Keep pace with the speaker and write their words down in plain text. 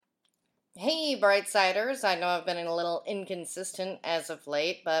Hey, Brightsiders. I know I've been a little inconsistent as of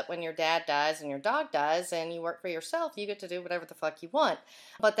late, but when your dad dies and your dog dies and you work for yourself, you get to do whatever the fuck you want.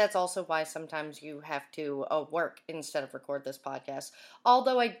 But that's also why sometimes you have to work instead of record this podcast.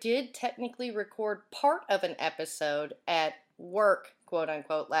 Although I did technically record part of an episode at work, quote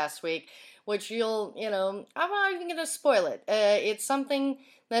unquote, last week, which I'm not even going to spoil it. It's something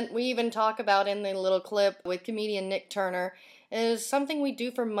that we even talk about in the little clip with comedian Nick Turner. Is something we do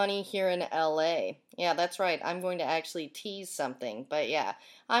for money here in LA. Yeah, that's right. I'm going to actually tease something. But yeah,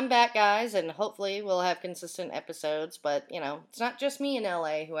 I'm back, guys, and hopefully we'll have consistent episodes. But, it's not just me in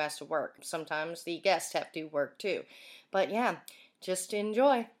LA who has to work. Sometimes the guests have to work, too. But yeah, just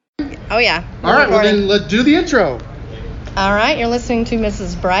enjoy. Oh, yeah. All right, well, then let's do the intro. All right, you're listening to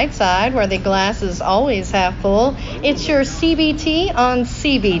Mrs. Brightside, where the glass is always half full. It's your CBT on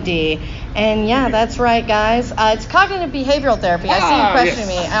CBD. And yeah, that's right, guys. It's cognitive behavioral therapy. I see you questioning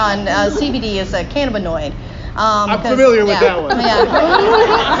me on CBD is a cannabinoid. I'm familiar with that one. Yeah.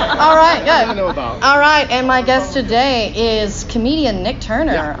 All right, good. I know about. All right, and my guest today is comedian Nick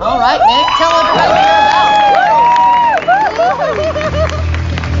Turner. Yeah. All right, Nick, tell everybody what you're about.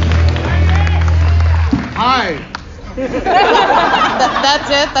 Hi. That's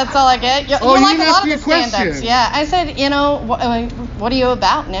it? That's all I get? You're you like didn't a lot ask me of a the stand-ups. question. Yeah, I said, what are you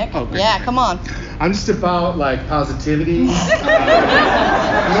about, Nick? Oh, great. Yeah, come on. I'm just about, positivity.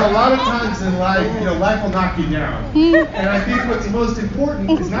 A lot of times in life, life will knock you down. And I think what's most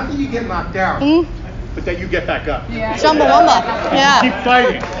important is not that you get knocked down, but that you get back up. Yeah. Chumbawamba. Yeah. Keep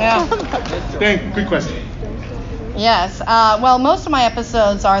fighting. Yeah. Good question. Yes. Well, most of my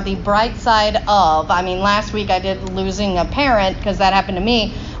episodes are the bright side of. I mean, last week I did losing a parent because that happened to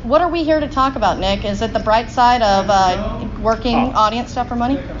me. What are we here to talk about, Nick? Is it the bright side of working audience stuff for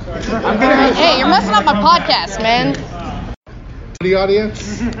money? Hey, you're messing up my podcast, man. The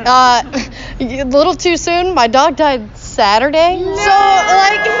audience? A little too soon. My dog died Saturday. No! So,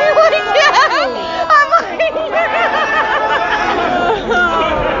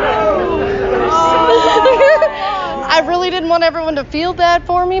 I really didn't want everyone to feel bad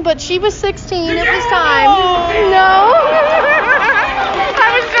for me, but she was 16. It was time. No. I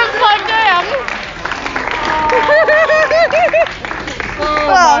was just like, damn. Oh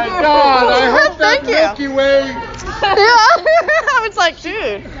my God! I hope that Milky Way. Yeah. I was like,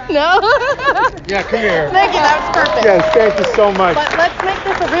 dude, no. Yeah, come here. Thank you. That was perfect. Yes, thank you so much. But let's make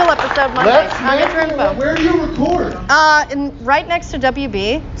this a real episode Monday. I'll get your info. Where do you record? Right next to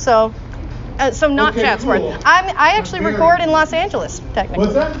WB. So not Okay, Chatsworth. cool. I actually record in Los Angeles, technically.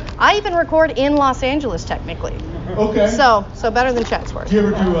 What's that? I even record in Los Angeles, technically. Okay. So better than Chatsworth. Do you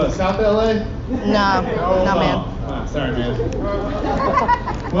ever do South LA? No, man. Sorry, man.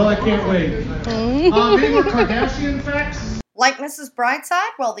 Well, I can't wait. Any more Kardashian facts? Like Mrs.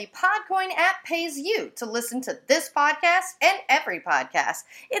 Brightside? Well, the Podcoin app pays you to listen to this podcast and every podcast.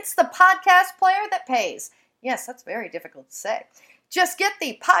 It's the podcast player that pays. Yes, that's very difficult to say. Just get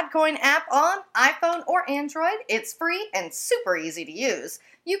the Podcoin app on iPhone or Android. It's free and super easy to use.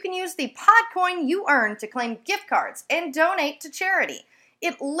 You can use the Podcoin you earn to claim gift cards and donate to charity.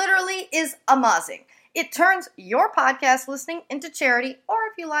 It literally is amazing. It turns your podcast listening into charity, or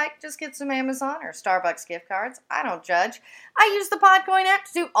if you like, just get some Amazon or Starbucks gift cards. I don't judge. I use the Podcoin app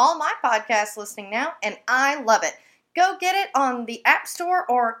to do all my podcast listening now, and I love it. Go get it on the App Store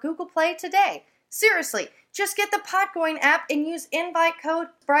or Google Play today. Seriously, just get the Podcoin app and use invite code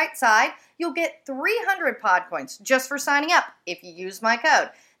BRIGHTSIDE. You'll get 300 Podcoins just for signing up if you use my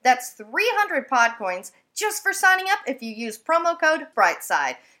code. That's 300 Podcoins just for signing up if you use promo code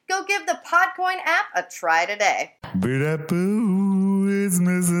BRIGHTSIDE. Go give the Podcoin app a try today. Boo, it's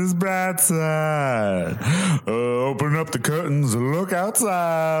Mrs. Brightside. Open up the curtains, look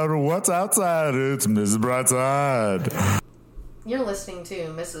outside. What's outside? It's Mrs. Brightside. You're listening to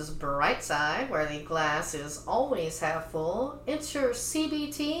Mrs. Brightside, where the glass is always half full. It's your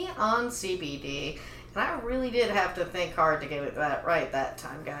CBT on CBD. And I really did have to think hard to get it right that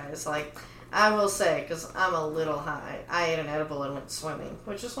time, guys. I will say, because I'm a little high, I ate an edible and went swimming,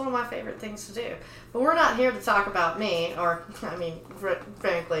 which is one of my favorite things to do. But we're not here to talk about me,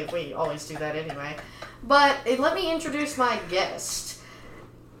 frankly, we always do that anyway. But let me introduce my guest.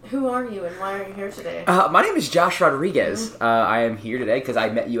 Who are you and why are you here today? My name is Josh Rodriguez. Mm-hmm. I am here today because I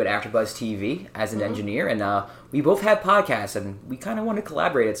met you at AfterBuzz TV as an engineer, and we both have podcasts, and we kind of want to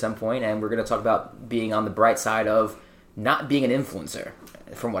collaborate at some point, and we're going to talk about being on the bright side of not being an influencer,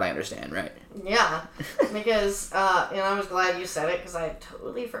 from what I understand, right? Yeah, because, I was glad you said it, because I had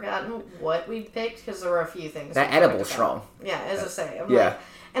totally forgotten what we picked, because there were a few things. That edible's strong. Yeah, as I say.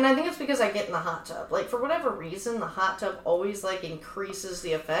 And I think it's because I get in the hot tub. Like, for whatever reason, the hot tub always, like, increases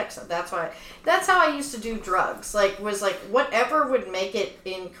the effects. That's how I used to do drugs. Like, was, like, whatever would make it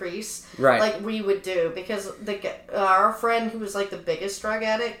increase, like, we would do. Because our friend who was, like, the biggest drug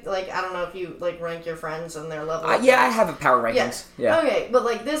addict, like, I don't know if you, like, rank your friends and their level. Yeah, I have a power rankings. Yeah. Okay, but,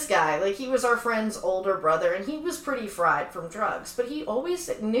 like, this guy, like, he was our friend's older brother, and he was pretty fried from drugs. But he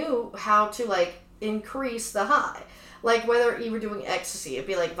always knew how to, like, increase the high. Like, whether you were doing ecstasy, it'd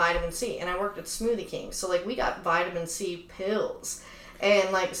be like vitamin C. And I worked at Smoothie King, so, like, we got vitamin C pills.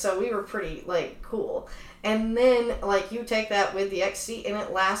 And, like, so we were pretty, like, cool. And then, like, you take that with the ecstasy, and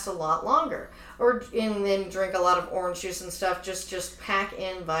it lasts a lot longer. And then drink a lot of orange juice and stuff. Just pack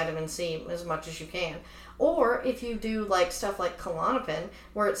in vitamin C as much as you can. Or if you do, like, stuff like Klonopin,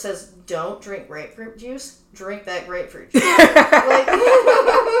 where it says, don't drink grapefruit juice, drink that grapefruit juice.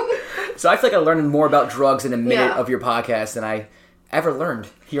 So I feel like I learned more about drugs in a minute of your podcast than I ever learned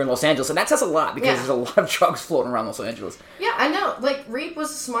here in Los Angeles. And that says a lot, because there's a lot of drugs floating around Los Angeles. Yeah, I know. Like, Reap was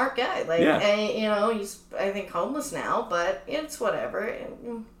a smart guy. Like, and, you know, he's, I think, homeless now, but it's whatever.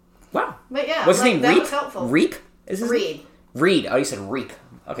 Wow. But yeah, what's his name? That Reap? was helpful. Reap? Is his Reed. name? Reed. Oh, you said Reap.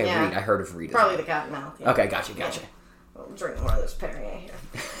 Okay, Yeah. Reed. I heard of Reed. Probably the cottonmouth. Yeah. Okay, gotcha. Yeah. I'll drink more of this Perrier here.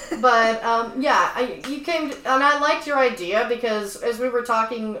 But, you came to, and I liked your idea, because as we were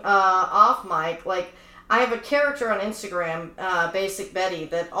talking off mic, like, I have a character on Instagram, Basic Betty,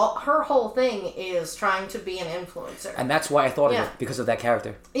 that her whole thing is trying to be an influencer. And that's why I thought of it, because of that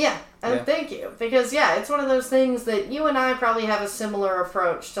character. Yeah, and thank you. Because, it's one of those things that you and I probably have a similar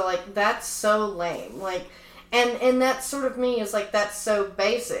approach to, like, that's so lame. Like, and that sort of me is, like, that's so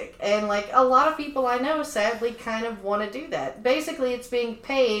basic. And, like, a lot of people I know, sadly, kind of want to do that. Basically, it's being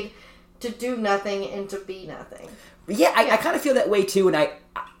paid to do nothing and to be nothing. Yeah, I kind of feel that way, too. And I,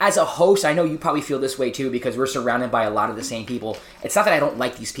 as a host, I know you probably feel this way, too, because we're surrounded by a lot of the same people. It's not that I don't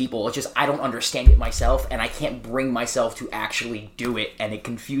like these people. It's just I don't understand it myself, and I can't bring myself to actually do it, and it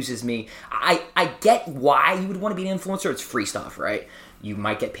confuses me. I get why you would want to be an influencer. It's free stuff, right? You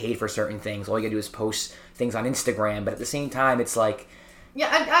might get paid for certain things. All you gotta do is post things on Instagram, but at the same time, it's like... Yeah,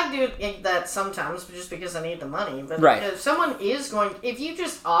 I do that sometimes just because I need the money. But if someone is going... If you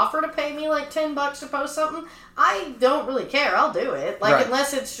just offer to pay me, like, $10 to post something, I don't really care. I'll do it. Like,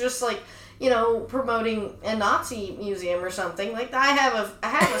 unless it's just, like, you know, promoting a Nazi museum or something. Like, I have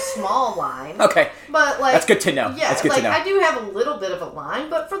a small line. Okay. But, like... That's good to know. Yeah, that's good to know. I do have a little bit of a line,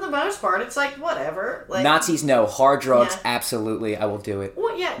 but for the most part, it's like, whatever. Like, Nazis, no. Hard drugs, absolutely. I will do it.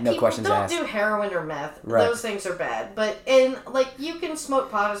 Well, yeah, no questions asked. Don't do heroin or meth. Right. Those things are bad. But, and, like, you can smoke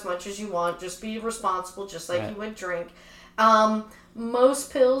pot as much as you want. Just be responsible, just like you would drink.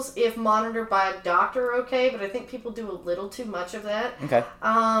 Most pills, if monitored by a doctor, are okay, but I think people do a little too much of that. Okay.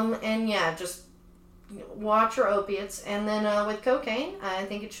 And just watch your opiates. And then with cocaine, I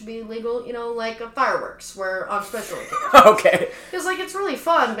think it should be legal, you know, like fireworks, where on special occasions. Okay. Because, like, it's really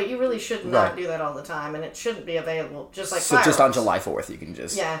fun, but you really should not do that all the time, and it shouldn't be available, just like fireworks. So just on July 4th, you can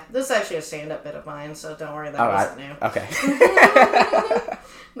just... Yeah, this is actually a stand-up bit of mine, so don't worry, that wasn't new. Okay.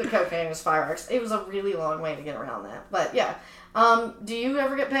 The cocaine is fireworks. It was a really long way to get around that. But, yeah. Do you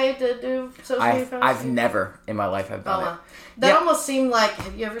ever get paid to do social media posts? I've never in my life have done it. That almost seemed like,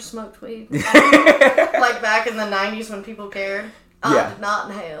 have you ever smoked weed? Like back in the 90s when people cared? I did not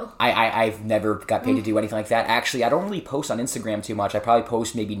inhale. I've never got paid to do anything like that. Actually, I don't really post on Instagram too much. I probably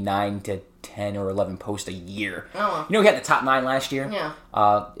post maybe 9 to 10 or 11 posts a year. Oh. You know, we had the top 9 last year? Yeah.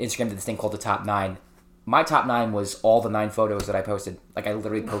 Instagram did this thing called the top 9. My top 9 was all the 9 photos that I posted. Like, I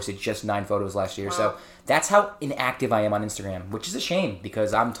literally posted just 9 photos last year. Wow. So that's how inactive I am on Instagram, which is a shame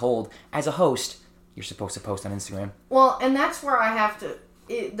because I'm told, as a host, you're supposed to post on Instagram. Well, and that's where I have to...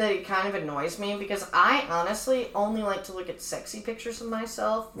 That kind of annoys me because I honestly only like to look at sexy pictures of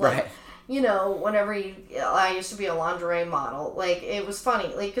myself. Like, right. You know, whenever I used to be a lingerie model, like, it was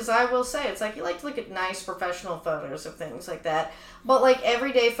funny, like, because I will say, it's like, you like to look at nice professional photos of things like that, but, like,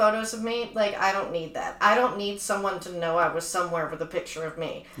 everyday photos of me, like, I don't need that. I don't need someone to know I was somewhere with a picture of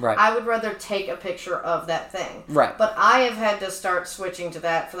me. Right. I would rather take a picture of that thing. Right. But I have had to start switching to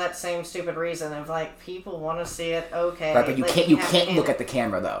that for that same stupid reason of, like, people want to see it, okay. Right, but you like, can't look at the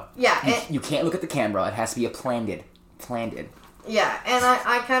camera, though. Yeah. You can't look at the camera. It has to be a planned. Yeah, and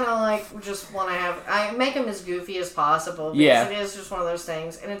I kind of, like, just want to I make them as goofy as possible, because it is just one of those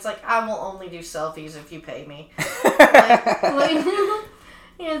things, and it's like, I will only do selfies if you pay me.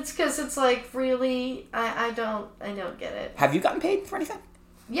 It's because it's like, really, I don't get it. Have you gotten paid for anything?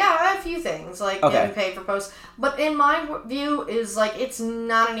 Yeah, a few things, like getting paid for posts. But in my view, is like it's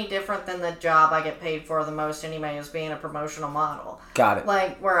not any different than the job I get paid for the most anyway, as being a promotional model. Got it.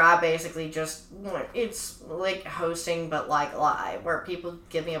 Like, where I basically just, it's like hosting, but like live, where people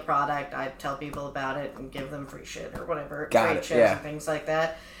give me a product, I tell people about it and give them free shit or whatever. Trade shows and things like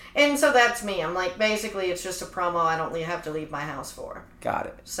that. And so that's me. I'm like, basically, it's just a promo I don't have to leave my house for. Got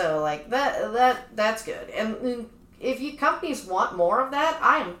it. So, like, that's good. And if companies want more of that,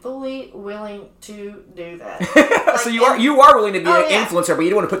 I am fully willing to do that. Like, so you are willing to be an influencer, but you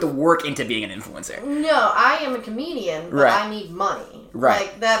don't want to put the work into being an influencer. No, I am a comedian, but I need money. Right.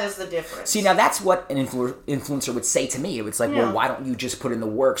 Like, that is the difference. See, now that's what an influencer would say to me. It's like, well, why don't you just put in the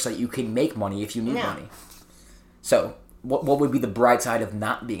work so that you can make money if you need money? So, what would be the bright side of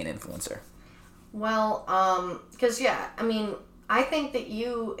not being an influencer? Well, because, I mean, I think that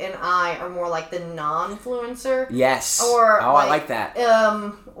you and I are more like the non-influencer. Yes. Or I like that.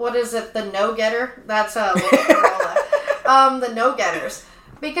 What is it? The no-getter? That's the no-getters.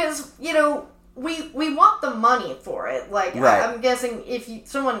 Because, we want the money for it. Like, I'm guessing if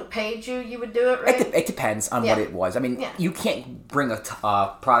someone paid you, you would do it, right? It depends on what it was. I mean, you can't bring a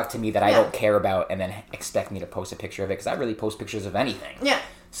product to me that I don't care about and then expect me to post a picture of it, because I really post pictures of anything. Yeah.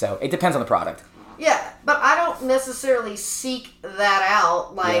 So, it depends on the product. Yeah, but I don't necessarily seek that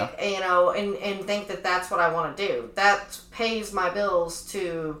out, like, and think that that's what I want to do. That pays my bills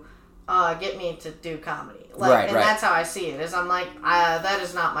to get me to do comedy. Like, and that's how I see it, is I'm like, that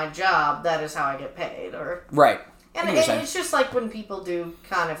is not my job, that is how I get paid. Right. And it's just like when people do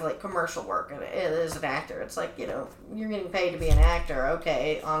kind of like commercial work as an actor. It's like, you're getting paid to be an actor,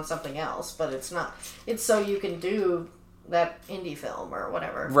 okay, on something else, but it's not. It's so you can do that indie film or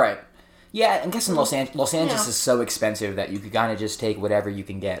whatever. Right. Yeah, I guess in Los Angeles is so expensive that you could kind of just take whatever you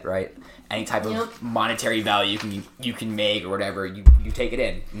can get, right? Any type of monetary value you can make or whatever, you take it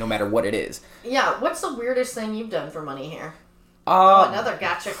in, no matter what it is. Yeah, what's the weirdest thing you've done for money here? Another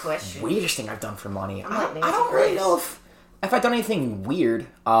gotcha question. Weirdest thing I've done for money? I don't really know if I've done anything weird.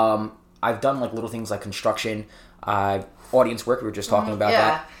 I've done like little things like construction, audience work. We were just talking about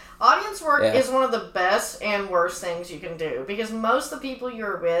that. Audience work is one of the best and worst things you can do, because most of the people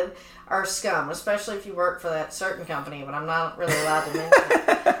you're with are scum, especially if you work for that certain company, but I'm not really allowed to mention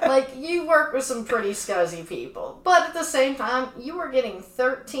it. Like, you work with some pretty scuzzy people, but at the same time, you are getting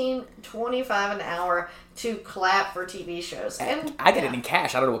 $13.25 an hour to clap for TV shows. And I get it in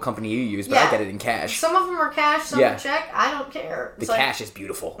cash. I don't know what company you use, but I get it in cash. Some of them are cash, some are check. I don't care. The cash is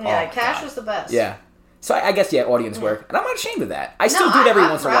beautiful. Yeah, cash is the best. Yeah. So I guess, audience work. And I'm not ashamed of that. I still do it every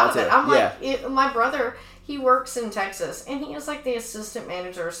once in a while, too. I'm like, my brother, he works in Texas, and he is like the assistant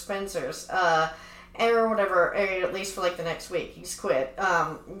manager of Spencer's, or whatever, at least for like the next week. He's quit.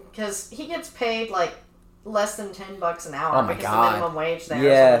 Because he gets paid like less than $10 an hour because the minimum wage there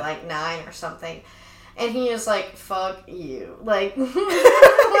is only like $9 or something. And he is like, fuck you. Like,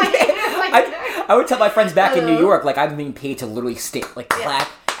 I would tell my friends back in New York, like, I'm being paid to literally clap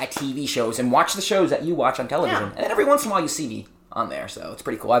at TV shows and watch the shows that you watch on television. And then every once in a while you see me on there, so it's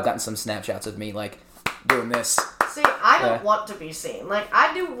pretty cool. I've gotten some snapshots of me, like, doing this. See, I don't want to be seen. Like,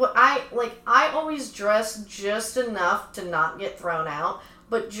 I always dress just enough to not get thrown out,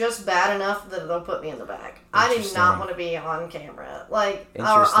 but just bad enough that they'll put me in the back. I do not want to be on camera. Like, or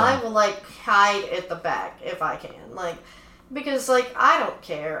I will, like, hide at the back if I can. Like, because, like, I don't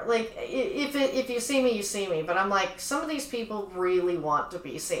care. Like, if you see me, you see me. But I'm like, some of these people really want to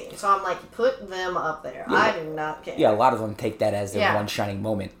be seen. So I'm like, put them up there. Yeah. I do not care. Yeah, a lot of them take that as their one shining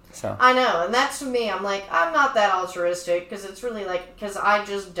moment. So I know, and that's to me, I'm like, I'm not that altruistic, because it's really like, because I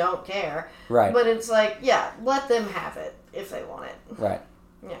just don't care. Right. But it's like, let them have it if they want it. Right.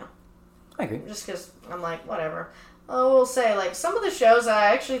 Yeah. I agree. Just because I'm like, whatever. I will say, like, some of the shows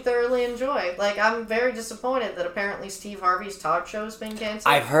I actually thoroughly enjoy. Like, I'm very disappointed that apparently Steve Harvey's talk show has been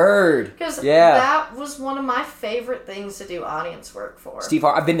canceled. I've heard. Because that was one of my favorite things to do audience work for.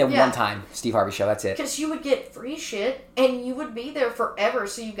 I've been there one time, Steve Harvey show, that's it. Because you would get free shit, and you would be there forever,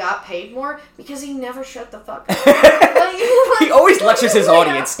 so you got paid more, because he never shut the fuck up. He always lectures his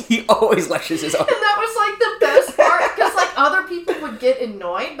audience. He always lectures his audience. And that was, like, the best part, because, like, other people would get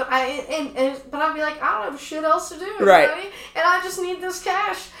annoyed, but I'd be like, I don't have shit else to do. Right. And I just need this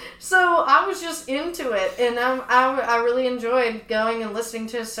cash. So I was just into it, and I really enjoyed going and listening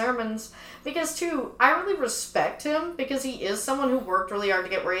to his sermons, because, too, I really respect him, because he is someone who worked really hard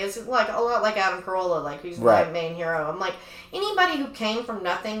to get where he is, like, a lot like Adam Carolla, like, he's my main hero. I'm like, anybody who came from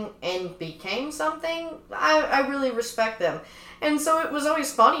nothing and became something, I really respect them. And so it was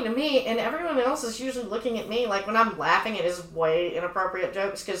always funny to me, and everyone else is usually looking at me, like, when I'm laughing at his way inappropriate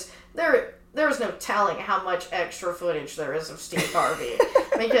jokes, because there's no telling how much extra footage there is of Steve Harvey.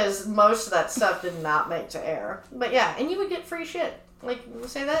 because most of that stuff did not make to air. But yeah, and you would get free shit. Like,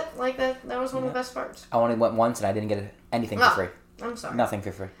 say that? Like, that was one of the best parts. I only went once and I didn't get anything for free. I'm sorry. Nothing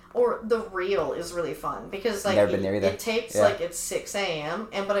for free. Or The Real is really fun because like Never been there either. it tapes like at 6 a.m.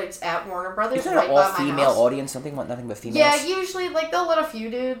 but it's at Warner Brothers. Isn't right it an by all-female my house. audience? Something want nothing but females? Yeah, usually like they'll let a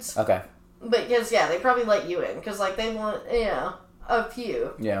few dudes. Okay. Because they probably let you in because like they want a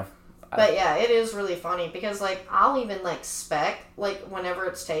few. Yeah. But yeah, it is really funny because like I'll even like spec like whenever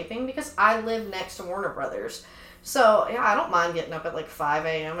it's taping because I live next to Warner Brothers. So, yeah, I don't mind getting up at, like, 5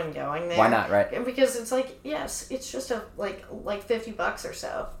 a.m. and going there. Why not, right? Because it's like, yes, it's just like $50 or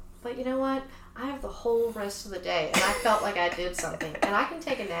so. But you know what? I have the whole rest of the day, and I felt like I did something. And I can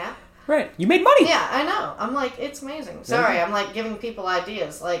take a nap. Right. You made money. Yeah, I know. I'm like, it's amazing. Sorry, I'm, like, giving people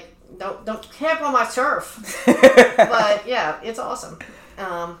ideas. Like, don't camp on my turf. But, yeah, it's awesome.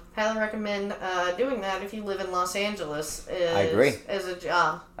 Highly recommend doing that if you live in Los Angeles. I agree. As a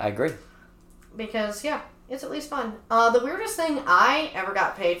job. I agree. Because, yeah. It's at least fun. The weirdest thing I ever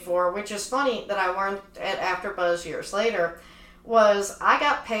got paid for, which is funny that I learned at AfterBuzz years later, was I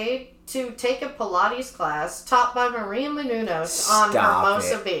got paid to take a Pilates class taught by Maria Menounos on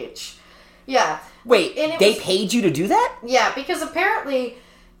Hermosa Beach. Yeah. Wait, they paid you to do that? Yeah, because apparently,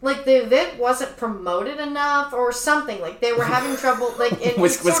 like, the event wasn't promoted enough or something. Like, they were having trouble, like...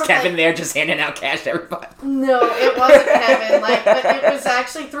 Was Kevin there just handing out cash to everybody? No, it wasn't Kevin, like, but it was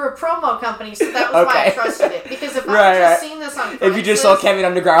actually through a promo company, so that was why I trusted it. Because if I had just seen this on Craigslist... If you just saw Kevin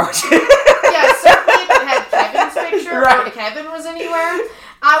Underground... Yeah, certainly if it had Kevin's picture or Kevin was anywhere,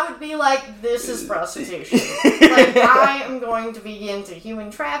 I would be like, this is prostitution. Like, I am going to be into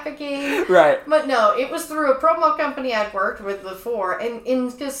human trafficking. Right. But no, it was through a promo company I'd worked with before, and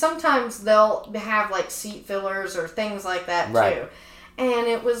because sometimes they'll have, like, seat fillers or things like that, too. And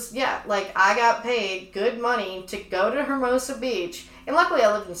it was, like, I got paid good money to go to Hermosa Beach. And luckily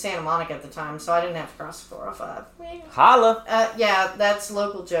I lived in Santa Monica at the time, so I didn't have to cross the 405. Holla. Yeah, that's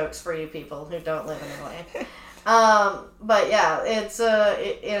local jokes for you people who don't live in LA. But yeah,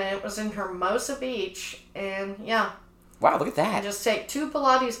 it was in Hermosa Beach, and yeah. Wow, look at that. I just take 2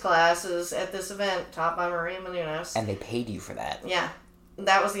 Pilates classes at this event taught by Maria Menounos. And they paid you for that. Yeah.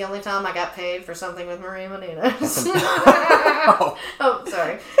 That was the only time I got paid for something with Maria Menounos. Oh,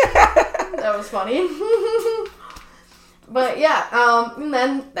 sorry. That was funny. But yeah, and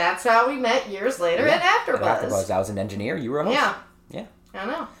then that's how we met years later at AfterBuzz. At AfterBuzz, I was an engineer. You were a host. Yeah. I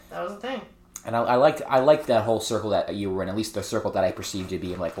know. That was the thing. And I liked that whole circle that you were in, at least the circle that I perceived to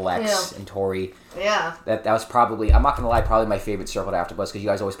be like Lex and Tori. Yeah. That was probably, I'm not going to lie, probably my favorite circle at AfterBuzz because you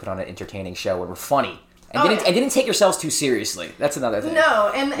guys always put on an entertaining show and were funny. And didn't take yourselves too seriously. That's another thing.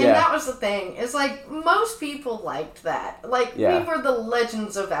 No, and that was the thing. It's like, most people liked that. Like, we were the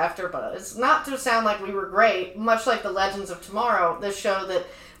legends of AfterBuzz. Not to sound like we were great, much like the Legends of Tomorrow, the show that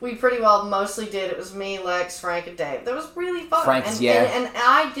we pretty well mostly did. It was me, Lex, Frank, and Dave. That was really fun. And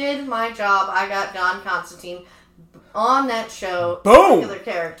I did my job. I got John Constantine on that show. Boom! Particular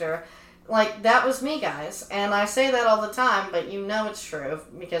character. Like, that was me, guys. And I say that all the time, but you know it's true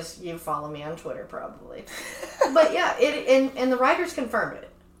because you follow me on Twitter, probably. But yeah, and the writers confirmed it.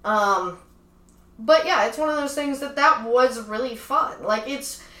 But yeah, it's one of those things that was really fun. Like,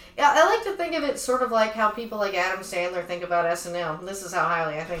 I like to think of it sort of like how people like Adam Sandler think about SNL. This is how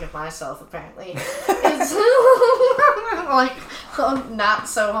highly I think of myself, apparently. It's like, not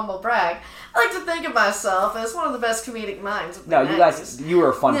so humble brag. I like to think of myself as one of the best comedic minds of the 90s. You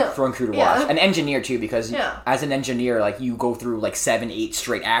were a fun crew to watch. An engineer, too, because as an engineer, like, you go through, like, 7-8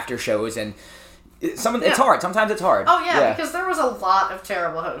 straight after shows, and it's hard. Sometimes it's hard. Oh, yeah, because there was a lot of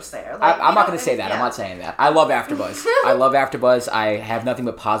terrible hosts there. Like, I'm not going to say that. I'm not saying that. I love AfterBuzz. I love AfterBuzz. I have nothing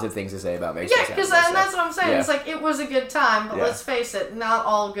but positive things to say about Vegas. Yeah, because that's what I'm saying. Yeah. It's like, it was a good time, but let's face it, not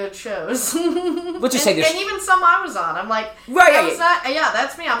all good shows. Let's just say this. And even some I was on. I'm like,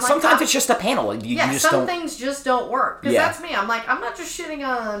 that's me. I'm like, sometimes it's just a panel. You just some things just don't work. Because that's me. I'm like, I'm not just shitting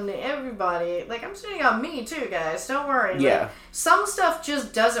on everybody. Like, I'm shitting on me, too, guys. Don't worry. Yeah. Like, some stuff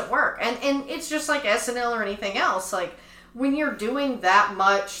just doesn't work. And it's just like SNL or anything else. Like, when you're doing that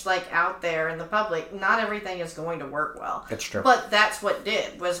much, like, out there in the public, not everything is going to work well. That's true. But that's what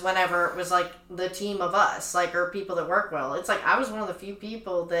did, was whenever it was, like, the team of us, like, or people that work well. It's like, I was one of the few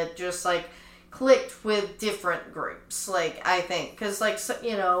people that just, like, clicked with different groups, like, I think. Because, like, so,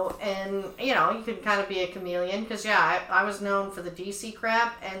 and, you could kind of be a chameleon. Because, I was known for the DC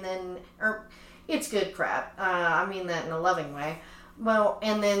crap, and then, it's good crap. I mean that in a loving way. Well,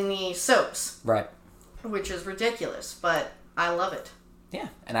 and then the soaps. Right. Which is ridiculous, but I love it. Yeah,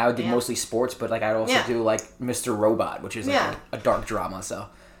 and I would do mostly sports, but, like, I'd also do, like, Mr. Robot, which is, like, a dark drama, so.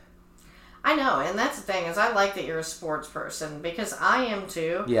 I know, and that's the thing, is I like that you're a sports person, because I am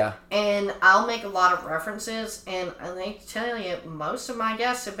too. Yeah. And I'll make a lot of references, and I tell you, most of my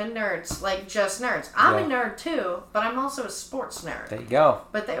guests have been nerds, like just nerds. I'm a nerd too, but I'm also a sports nerd. There you go.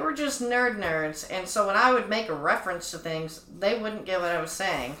 But they were just nerds, and so when I would make a reference to things, they wouldn't get what I was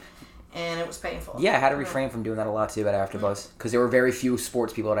saying, and it was painful. Yeah, I had to refrain from doing that a lot too at AfterBuzz, because there were very few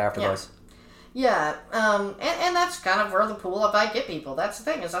sports people at AfterBuzz. Yeah, and that's kind of where the pool of I get people. That's the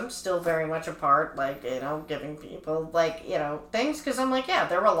thing, is I'm still very much a part, like, giving people, like, things, because I'm like, yeah,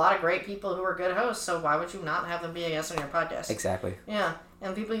 there were a lot of great people who were good hosts, so why would you not have them be a guest on your podcast? Exactly. Yeah,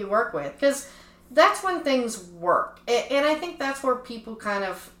 and people you work with, because that's when things work. And I think that's where people kind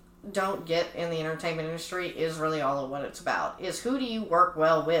of don't get in the entertainment industry, is really all of what it's about, is who do you work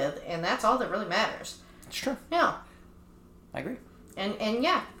well with, and that's all that really matters. It's true. Yeah. I agree. And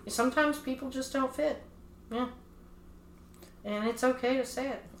yeah, sometimes people just don't fit. Yeah. And it's okay to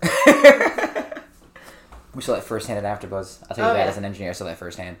say it. We saw that firsthand at AfterBuzz. I'll tell you that as an engineer, I saw that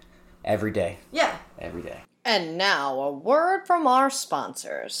firsthand. Every day. Yeah. Every day. And now, a word from our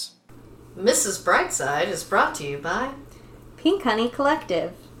sponsors. Mrs. Brightside is brought to you by Pink Honey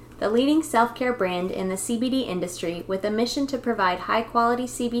Collective, the leading self-care brand in the CBD industry with a mission to provide high-quality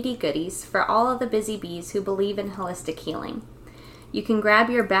CBD goodies for all of the busy bees who believe in holistic healing. You can grab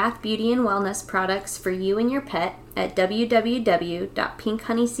your bath, beauty, and wellness products for you and your pet at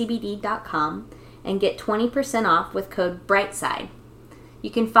www.pinkhoneycbd.com and get 20% off with code BRIGHTSIDE. You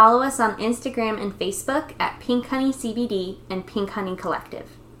can follow us on Instagram and Facebook at Pink Honey CBD and Pink Honey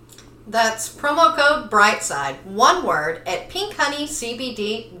Collective. That's promo code BRIGHTSIDE, one word, at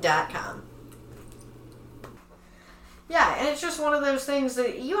pinkhoneycbd.com. Yeah, and it's just one of those things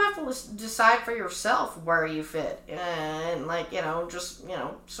that you have to decide for yourself where you fit. And,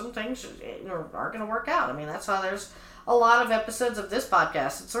 some things are going to work out. I mean, that's how there's a lot of episodes of this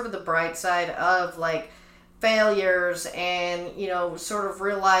podcast. It's sort of the bright side of, failures and, sort of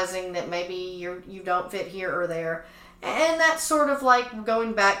realizing that maybe you don't fit here or there. And that's sort of like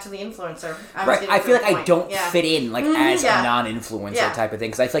going back to the influencer. I feel like I don't fit in as a non-influencer type of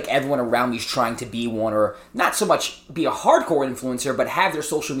thing. Because I feel like everyone around me is trying to be one, or not so much be a hardcore influencer, but have their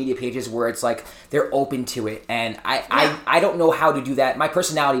social media pages where it's like they're open to it. And I don't know how to do that. My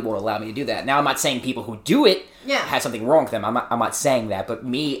personality won't allow me to do that. Now, I'm not saying people who do it have something wrong with them. I'm not saying that. But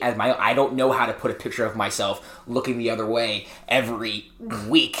me, I don't know how to put a picture of myself looking the other way every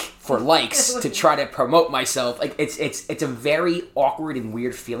week for likes to try to promote myself. Like, it's a very awkward and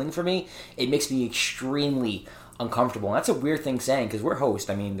weird feeling for me. It makes me extremely uncomfortable. And that's a weird thing saying, because we're hosts.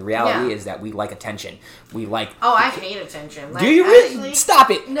 I mean, the reality is that we like attention. We like... Oh, I hate attention. Do you really? Actually,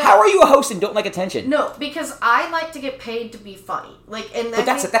 stop it. No. How are you a host and don't like attention? No, because I like to get paid to be funny. But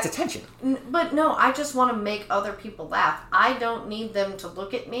that's attention. But no, I just want to make other people laugh. I don't need them to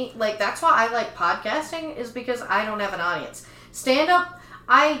look at me. That's why I like podcasting, is because I don't have an audience. Stand-up...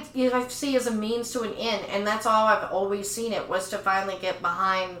 I see as a means to an end, and that's all I've always seen it, was to finally get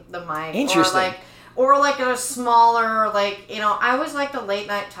behind the mic. Interesting. Or a smaller, I always like the late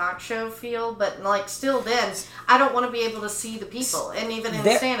night talk show feel, but still then, I don't want to be able to see the people. And even in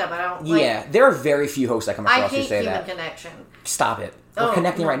stand-up, I don't there are very few hosts I come across who say that. I hate human connection. Stop it. We're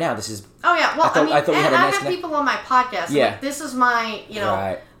connecting right now. This is... Oh, yeah. Well, I thought we had a nice have people on my podcast. Yeah. This is my,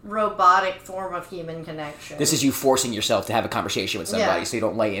 Right. robotic form of human connection. This is you forcing yourself to have a conversation with somebody so you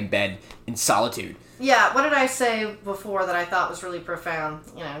don't lay in bed in solitude. Yeah, what did I say before that I thought was really profound,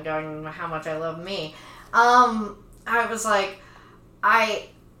 going how much I love me? I was like, I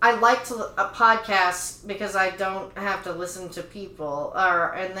like a podcast because I don't have to listen to people,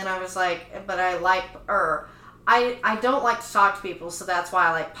 and then I was like, but I don't like to talk to people, so that's why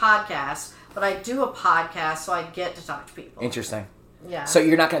I like podcasts, but I do a podcast so I get to talk to people. Interesting. Yeah. So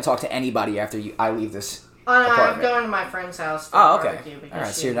you're not going to talk to anybody after I leave this apartment? I'm going to my friend's house for barbecue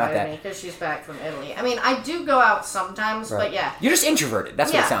because she invited me, because she's back from Italy. I mean, I do go out sometimes, but yeah. You're just introverted.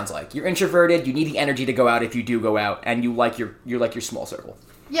 That's what it sounds like. You're introverted. You need the energy to go out if you do go out, and you like your small circle.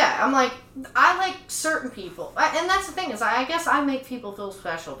 Yeah, I like certain people. And that's the thing, is I guess I make people feel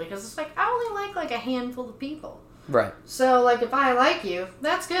special, because it's I only like a handful of people. Right. So, if I like you,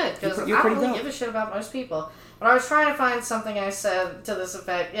 that's good, because I don't really give a shit about most people. But I was trying to find something I said to this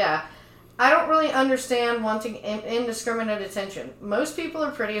effect. Yeah. I don't really understand wanting indiscriminate attention. Most people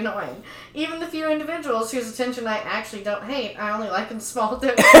are pretty annoying. Even the few individuals whose attention I actually don't hate, I only like in small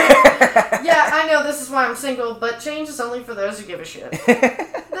doses. Yeah, I know this is why I'm single, but change is only for those who give a shit.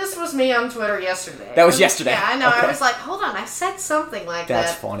 This was me on Twitter yesterday. That was yesterday? Yeah, I know. Okay. I was like, hold on, I said something like that.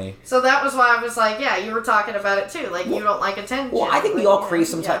 That's funny. So that was why I was like, yeah, you were talking about it too. You don't like attention. Well, I think we all crave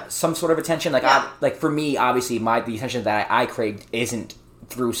some sort of attention. For me, obviously, the attention that I craved isn't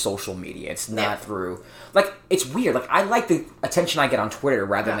through social media. It's not through, like, it's weird. Like, I like the attention I get on Twitter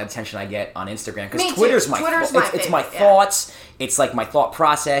rather than the attention I get on Instagram, because Twitter's my it's my thoughts. It's like my thought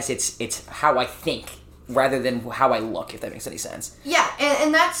process. It's how I think rather than how I look, if that makes any sense. Yeah,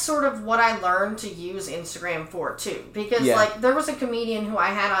 and that's sort of what I learned to use Instagram for, too. Because, like, there was a comedian who I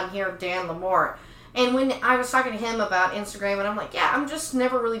had on here, Dan Lamort, and when I was talking to him about Instagram, and I'm like, yeah, I'm just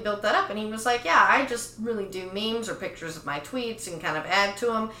never really built that up. And he was like, yeah, I just really do memes or pictures of my tweets and kind of add to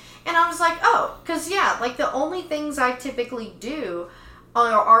them. And I was like, oh, because, yeah, like, the only things I typically do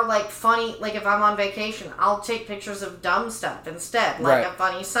are like funny, like if I'm on vacation, I'll take pictures of dumb stuff instead, like a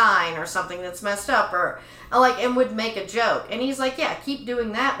funny sign or something that's messed up, or like, and would make a joke. And he's like, yeah, keep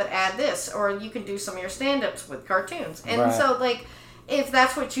doing that, but add this, or you can do some of your stand-ups with cartoons. And so, like, if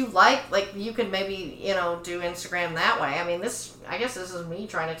that's what you like you could maybe, do Instagram that way. I mean, I guess this is me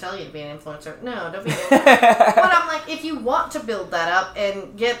trying to tell you to be an influencer. No, don't be an influencer. But I'm like, if you want to build that up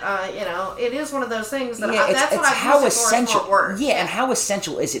and get, it is one of those things that that's what I use it for work. Yeah, and how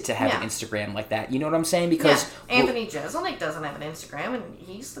essential is it to have an Instagram like that? You know what I'm saying? Because Anthony Jeselnik doesn't have an Instagram, and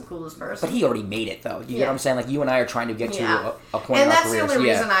he's the coolest person. But he already made it, though. You get what I'm saying? Like, you and I are trying to get to a point in our careers. And that's the only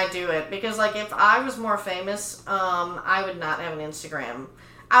reason I do it, because, like, if I was more famous, I would not have an Instagram.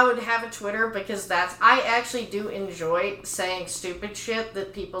 I would have a Twitter, because I actually do enjoy saying stupid shit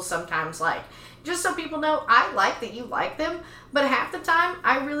that people sometimes like. Just so people know, I like that you like them, but half the time,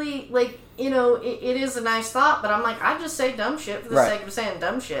 I really, like, it is a nice thought, but I'm like, I just say dumb shit for the sake of saying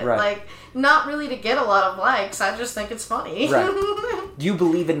dumb shit. Like, not really to get a lot of likes, I just think it's funny. Do you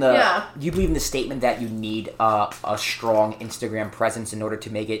believe in the statement that you need a strong Instagram presence in order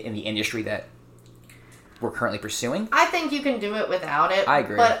to make it in the industry that we're currently pursuing? I think you can do it without it. I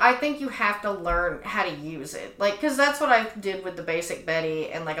agree. But I think you have to learn how to use it. Like, because that's what I did with the Basic Betty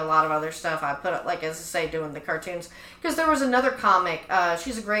and, like, a lot of other stuff. I put, like, as I say, doing the cartoons. Because there was another comic,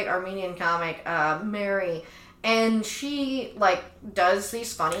 she's a great Armenian comic, Mary, and she, like, does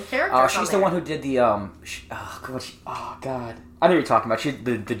these funny characters. Oh, she's the one who did the, God. I know what you're talking about. She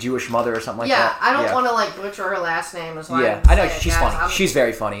the Jewish mother or something like that. I don't want to, like, butcher her last name as well. Yeah, I know. She's funny. She's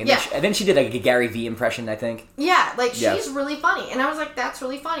very funny. And then she did, like, a Gary Vee impression, I think. Yeah, like, she's really funny. And I was like, that's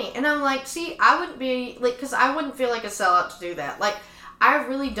really funny. And I'm like, see, I wouldn't be, like, because I wouldn't feel like a sellout to do that. Like, I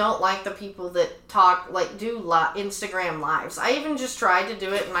really don't like the people that talk, like, do Instagram lives. I even just tried to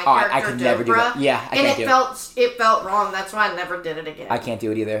do it in my character, I could never do that. Yeah, I can't do it. It felt wrong. That's why I never did it again. I can't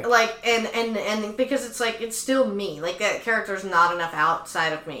do it either. Like, and because it's like, it's still me. Like, that character's not enough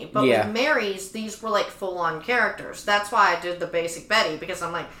outside of me. But with Mary's, these were, like, full-on characters. That's why I did the Basic Betty, because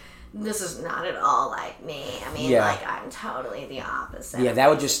I'm like, this is not at all like me. I mean, like, I'm totally the opposite. Yeah, that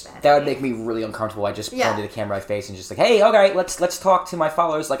would make me really uncomfortable. I just pointed the camera at my face and just like, hey, okay, let's talk to my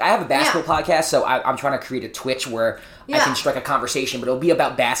followers. Like, I have a basketball podcast, so I'm trying to create a Twitch where I can strike a conversation, but it'll be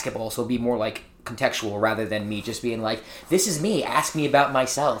about basketball, so it'll be more like contextual rather than me just being like, this is me, ask me about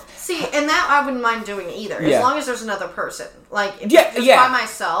myself. See, and that I wouldn't mind doing either, as long as there's another person. Like, if it's just by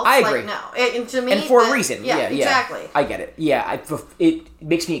myself, I agree. Like, no. And to me, and for a reason. Yeah, exactly. I get it. Yeah, it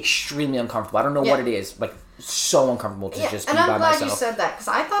makes me extremely uncomfortable. I don't know what it is. Like, so uncomfortable to just be by myself. And I'm glad you said that, because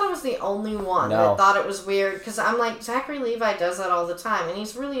I thought it was the only one that thought it was weird, because I'm like, Zachary Levi does that all the time, and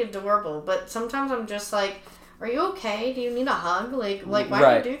he's really adorable, but sometimes I'm just like, are you okay? Do you need a hug? Like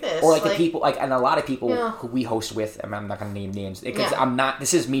why do you do this? Or like the people, like, and a lot of people who we host with, I'm not going to name names, because I'm not,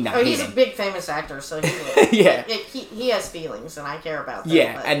 this is me not hating. He's a big famous actor, so he has feelings, and I care about them.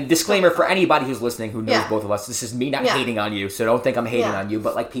 Yeah, and disclaimer for anybody who's listening who knows both of us, this is me not hating on you, so don't think I'm hating on you,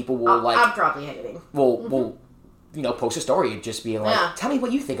 but, like, people will, like... I'm probably hating. Will post a story and just be like, tell me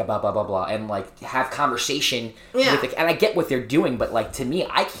what you think about blah, blah, blah, and, like, have conversation with it. And I get what they're doing, but, like, to me,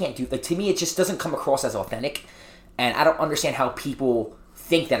 I can't do... Like, to me, it just doesn't come across as authentic, and I don't understand how people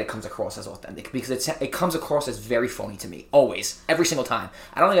think that it comes across as authentic, because it comes across as very phony to me, always, every single time.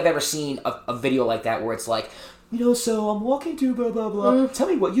 I don't think I've ever seen a video like that where it's like, so I'm walking to blah, blah, blah, tell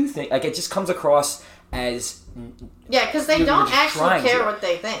me what you think. Like, it just comes across as... Yeah, because they don't actually care what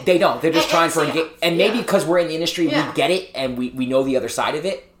they think. They don't. They're just trying for... And maybe because we're in the industry, we get it, and we know the other side of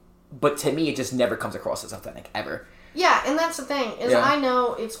it, but to me, it just never comes across as authentic, ever. Yeah, and that's the thing, is I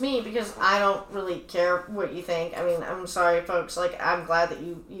know it's me, because I don't really care what you think. I mean, I'm sorry, folks, like, I'm glad that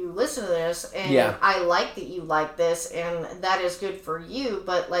you listen to this, and I like that you like this, and that is good for you,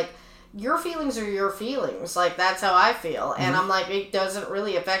 but, like, your feelings are your feelings. Like, that's how I feel. And I'm like, it doesn't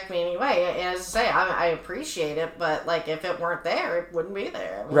really affect me anyway. And as I say, I appreciate it, but, like, if it weren't there, it wouldn't be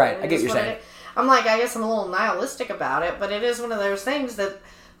there. I mean, right, I get what you're saying. I'm like, I guess I'm a little nihilistic about it, but it is one of those things that...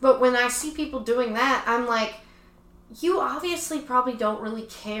 But when I see people doing that, I'm like... you obviously probably don't really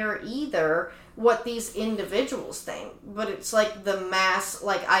care either what these individuals think, but it's like the mass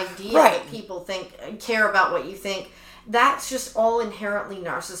like idea that people care about what you think. That's just all inherently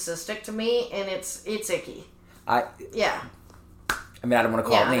narcissistic to me, and it's icky. I mean, I don't want to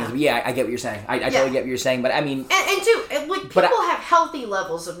call it names, but yeah, I get what you're saying. I totally get what you're saying, but I mean... And too, like, people have healthy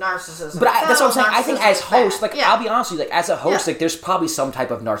levels of narcissism. But that's what I'm saying. I think as host, like, I'll be honest with you, like, as a host, like, there's probably some type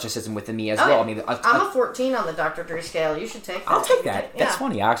of narcissism within me as well. I mean, I'm a 14 on the Dr. Drew scale. You should take that. I'll take that. That's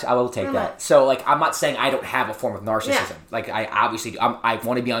funny. Actually, I will take that. So, like, I'm not saying I don't have a form of narcissism. Like, I obviously... I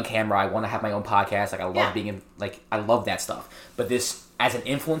want to be on camera. I want to have my own podcast. Like, I love being in... Like, I love that stuff. But this, as an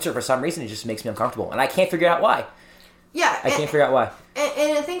influencer, for some reason, it just makes me uncomfortable. And I can't figure out why. Yeah. I can't figure out why.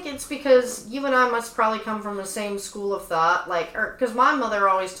 And I think it's because you and I must probably come from the same school of thought. Like, because my mother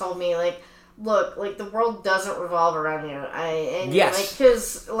always told me, like, look, like, the world doesn't revolve around you. And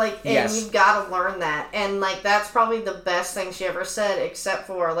you've got to learn that. And, like, that's probably the best thing she ever said, except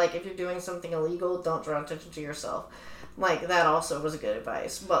for, like, if you're doing something illegal, don't draw attention to yourself. Like, that also was good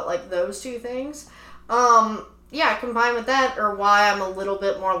advice. But, like, those two things, combined with that are why I'm a little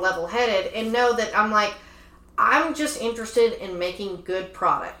bit more level-headed and know that I'm just interested in making good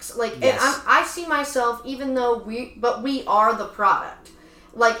products. Like, and I see myself, even though we are the product.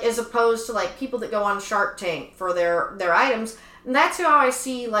 Like, as opposed to, like, people that go on Shark Tank for their items. And that's how I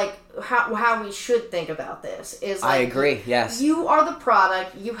see, like, how we should think about this. Is like, I agree, yes. You are the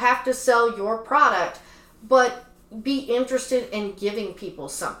product. You have to sell your product. But be interested in giving people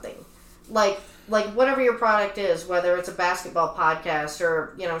something. Like whatever your product is, whether it's a basketball podcast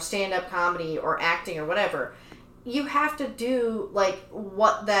or, stand-up comedy or acting or whatever, you have to do, like,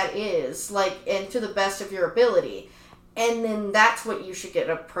 what that is, like, and to the best of your ability. And then that's what you should get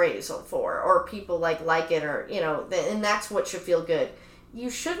appraisal for, or people, like it, or, and that's what should feel good. You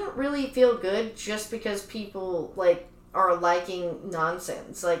shouldn't really feel good just because people, like, are liking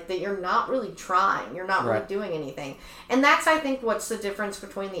nonsense, like, that you're not really trying, you're not really doing anything. And that's, I think, what's the difference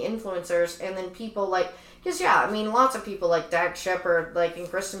between the influencers and then people, like, because, lots of people like Dax Shepard, like, and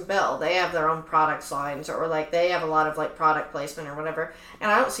Kristen Bell, they have their own product lines, or, like, they have a lot of, like, product placement or whatever, and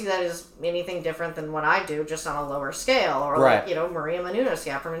I don't see that as anything different than what I do, just on a lower scale, or, like, Maria Menounos,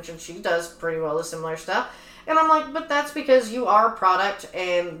 the aforementioned, she does pretty well the similar stuff, and I'm like, but that's because you are a product,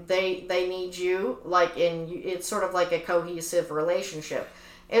 and they need you, like, it's sort of like a cohesive relationship.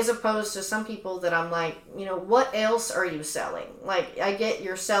 As opposed to some people that I'm like, what else are you selling? Like, I get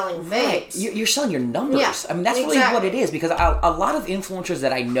you're selling fakes. You're selling your numbers. Yeah, I mean, that's really what it is. Because a lot of influencers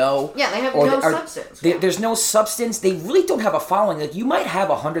that I know... Yeah, they have no substance. There's no substance. They really don't have a following. Like, you might have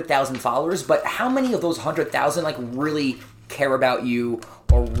 100,000 followers, but how many of those 100,000, like, really care about you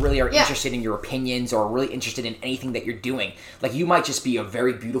or really are interested in your opinions or really interested in anything that you're doing? Like, you might just be a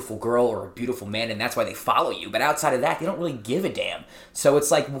very beautiful girl or a beautiful man, and that's why they follow you. But outside of that, they don't really give a damn. So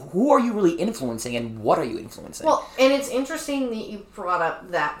it's like, who are you really influencing, and what are you influencing? Well, and it's interesting that you brought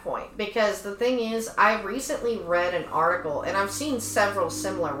up that point, because the thing is, I recently read an article, and I've seen several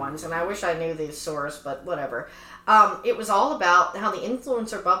similar ones, and I wish I knew the source, but whatever. It was all about how the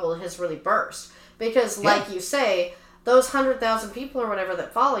influencer bubble has really burst. Because, like you say, those 100,000 people or whatever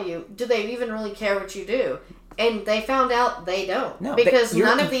that follow you, do they even really care what you do? And they found out they don't. No, because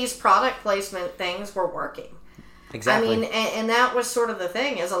none of these product placement things were working. Exactly. I mean, and that was sort of the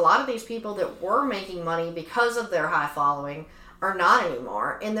thing, is a lot of these people that were making money because of their high following are not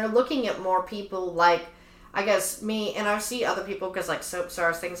anymore. And they're looking at more people like, I guess, me, and I see other people, because like soap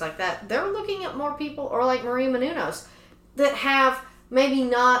stars, things like that, they're looking at more people, or like Maria Menounos, that have maybe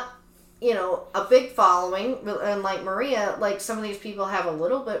not, a big following, and like Maria, like some of these people have a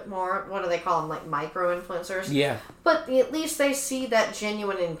little bit more, what do they call them, like micro-influencers? Yeah. But at least they see that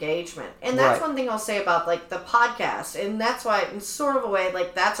genuine engagement. And that's one thing I'll say about, like, the podcast, and that's why, in sort of a way,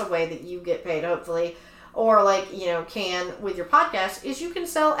 like, that's a way that you get paid, hopefully, or, like, can with your podcast, is you can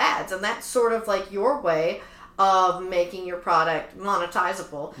sell ads, and that's sort of, like, your way of making your product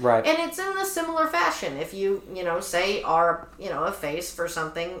monetizable. Right. And it's in a similar fashion. If you, say are, a face for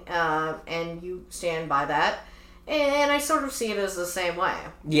something, and you stand by that, and I sort of see it as the same way.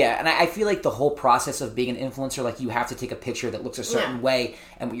 Yeah, and I feel like the whole process of being an influencer, like, you have to take a picture that looks a certain way,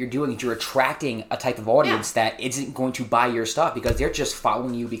 and what you're doing is you're attracting a type of audience that isn't going to buy your stuff because they're just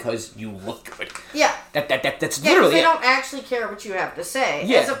following you because you look good. Yeah. That's literally they don't actually care what you have to say,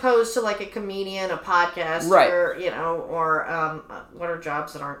 as opposed to, like, a comedian, a podcast, or, what are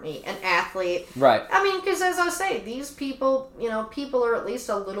jobs that aren't me? An athlete. Right. I mean, because as I say, these people, people are at least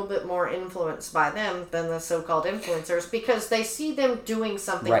a little bit more influenced by them than the so-called influencers, because they see them doing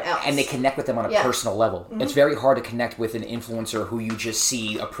something else. And they connect with them on a personal level. Mm-hmm. It's very hard to connect with an influencer who you just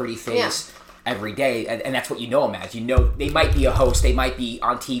see a pretty face every day, and that's what you know them as. You know, they might be a host, they might be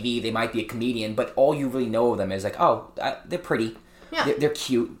on TV, they might be a comedian, but all you really know of them is like, oh, they're pretty, they're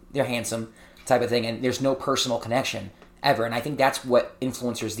cute, they're handsome, type of thing, and there's no personal connection ever. And I think that's what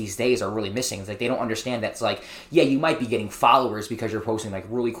influencers these days are really missing. It's like they don't understand that it's like, yeah, you might be getting followers because you're posting like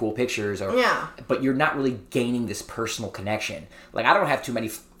really cool pictures, but you're not really gaining this personal connection. Like, I don't have too many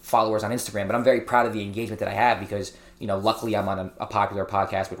followers on Instagram, but I'm very proud of the engagement that I have because, you know, luckily I'm on a popular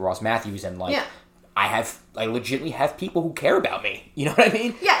podcast with Ross Matthews, and like I legitimately have people who care about me. You know what I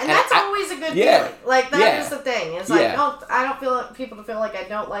mean? Yeah, and that's always a good feeling. Like, that is the thing. It's like, I don't feel like people to feel like I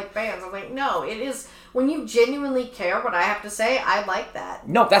don't like fans. I'm like, no, it is when you genuinely care what I have to say, I like that.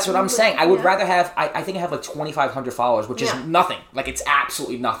 No, that's what I'm saying. I would rather have, I think I have like 2,500 followers, which is nothing. Like, it's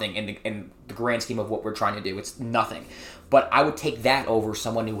absolutely nothing in the grand scheme of what we're trying to do. It's nothing. But I would take that over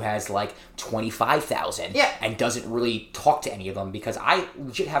someone who has like 25,000 and doesn't really talk to any of them, because I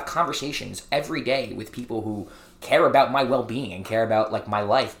legit have conversations every day with people who care about my well-being and care about like my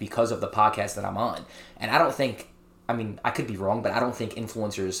life because of the podcast that I'm on. And I don't think, I mean, I could be wrong, but I don't think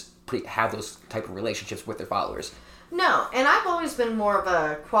influencers have those type of relationships with their followers. No, and I've always been more of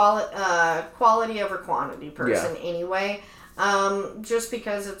a quality over quantity person anyway. Just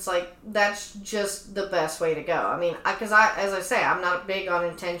because it's like, that's just the best way to go. I mean, because as I say, I'm not big on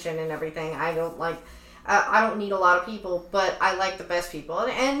intention and everything. I don't need a lot of people, but I like the best people.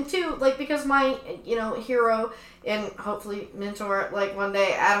 And two, like, because my, you know, hero and hopefully mentor, like, one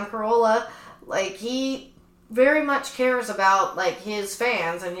day, Adam Carolla, like, he very much cares about, like, his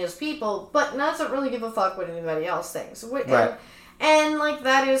fans and his people, but doesn't really give a fuck what anybody else thinks. And, like,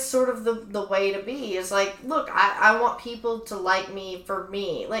 that is sort of the way to be, is, like, look, I want people to like me for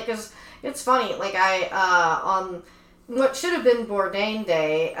me. Like, because it's funny, like, on what should have been Bourdain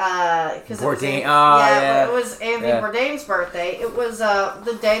Day, Bourdain, it was Anthony Bourdain's birthday. It was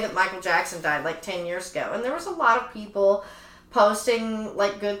the day that Michael Jackson died, like, 10 years ago. And there was a lot of people posting,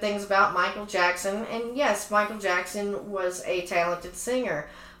 like, good things about Michael Jackson. And, yes, Michael Jackson was a talented singer.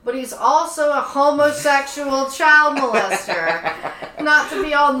 But he's also a homosexual child molester. Not to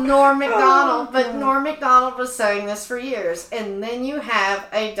be all Norm Macdonald, but Norm Macdonald was saying this for years. And then you have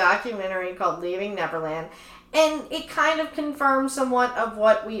a documentary called Leaving Neverland, and it kind of confirms somewhat of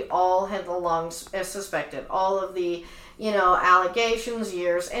what we all had long suspected. All of the, you know, allegations,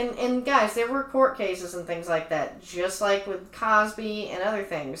 years. And guys, there were court cases and things like that, just like with Cosby and other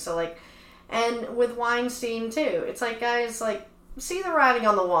things. So, like, and with Weinstein, too. It's like, guys, like, see the writing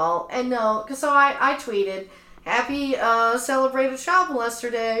on the wall. And no, because so I tweeted, happy celebrated child molester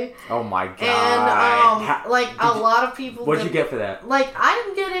day. Oh my god. And a lot of people, what'd you get for that? Like, I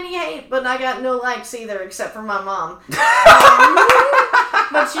didn't get any hate, but I got no likes either, except for my mom.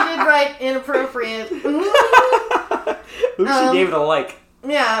 But she did write inappropriate. Who she gave it a like?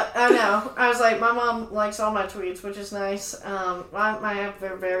 Yeah, I know. I was like, my mom likes all my tweets, which is nice. I have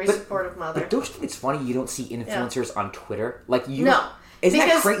a very supportive mother. But don't you think it's funny you don't see influencers on Twitter? Like, you... No. Isn't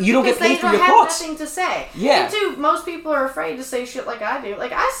that crazy? You don't get paid for your thoughts. Because they have nothing to say. Yeah. And two, most people are afraid to say shit like I do.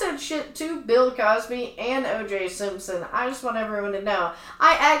 Like, I said shit to Bill Cosby and O.J. Simpson. I just want everyone to know.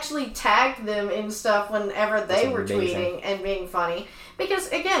 I actually tagged them in stuff whenever they were tweeting and being funny. Because,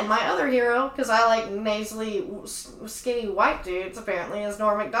 again, my other hero, because I like nasally, skinny white dudes, apparently, is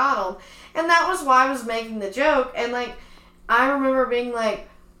Norm Macdonald. And that was why I was making the joke. And, like, I remember being like,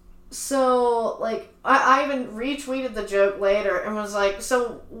 so, like, I even retweeted the joke later and was like,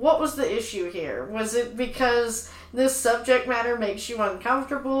 so what was the issue here? Was it because this subject matter makes you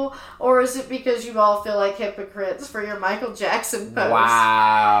uncomfortable? Or is it because you all feel like hypocrites for your Michael Jackson post?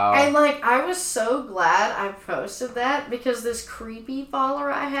 Wow. And, like, I was so glad I posted that because this creepy follower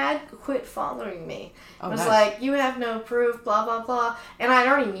I had quit following me. It was like, you have no proof, blah, blah, blah. And I'd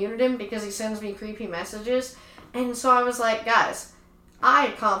already muted him because he sends me creepy messages. And so I was like, guys, I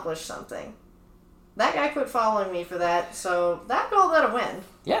accomplished something. That guy quit following me for that, so that called that a win.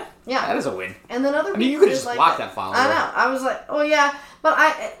 Yeah. That is a win. And then other people you could just like block that follower. I know. I was like, oh yeah, but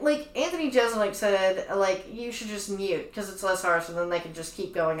Anthony Jeselnik said, like, you should just mute because it's less harsh, and then they can just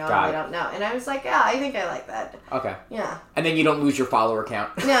keep going on and they don't know. And I was like, yeah, I think I like that. Okay. Yeah. And then you don't lose your follower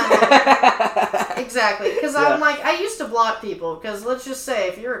count. No. Exactly. Because I'm like, I used to block people because let's just say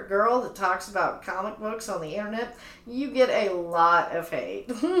if you're a girl that talks about comic books on the internet, you get a lot of hate.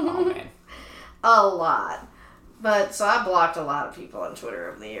 Oh man. A lot. But, so I blocked a lot of people on Twitter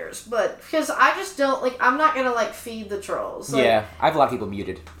over the years. But, because I just don't, like, I'm not gonna, like, feed the trolls. Like, yeah, I have a lot of people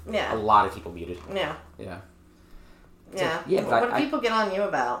muted. Yeah. A lot of people muted. Yeah. Yeah. Yeah. Yeah, what do people get on you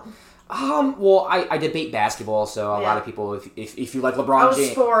about? Well, I debate basketball, so a lot of people, if you like LeBron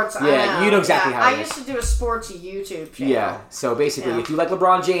James... sports, yeah, you know exactly how it is. I used to do a sports YouTube channel. Yeah, so basically, if you like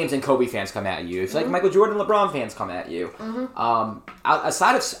LeBron James and Kobe fans come at you. If you like Michael Jordan, LeBron fans come at you.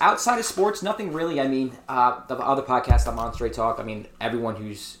 Outside of sports, nothing really. I mean, the other podcast I'm on, Straight Talk, I mean, everyone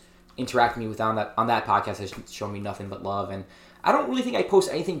who's interacting with me on that podcast has shown me nothing but love, and I don't really think I post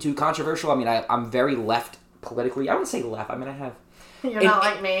anything too controversial. I mean, I'm very left politically. I wouldn't say left. I mean, I have... You're not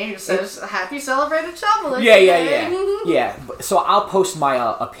like me who says, happy celebrated Chomolus. Yeah. So I'll post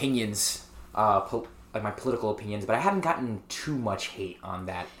my opinions, like my political opinions, but I haven't gotten too much hate on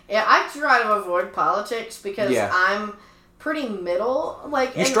that. Yeah, I try to avoid politics because I'm pretty middle.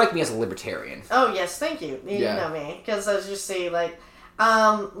 Like you strike me as a libertarian. Oh, yes, thank you. You know me. Because as you see, and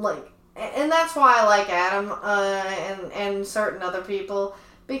that's why I like Adam and certain other people,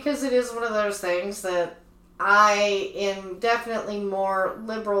 because it is one of those things that I am definitely more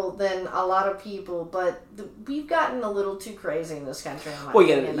liberal than a lot of people, but we've gotten a little too crazy in this country. In my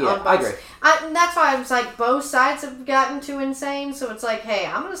opinion, I agree. And that's why I'm like, both sides have gotten too insane, so it's like, hey,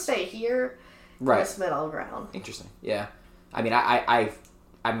 I'm going to stay here in this middle ground. Interesting. Yeah. I mean,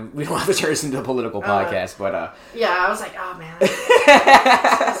 we don't have to turn this into a political podcast, but yeah, I was like, oh man. But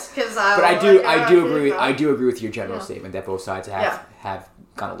I do agree with your general statement that both sides have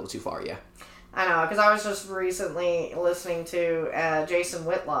gone a little too far. Yeah. I know, because I was just recently listening to Jason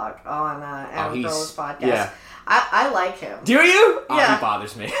Whitlock on Adam Carolla's podcast. Yeah. I like him. Do you? Oh, he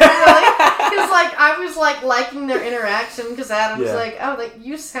bothers me. Really? Because I was liking their interaction because Adam's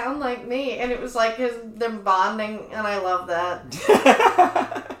you sound like me, and it was like them bonding, and I love that.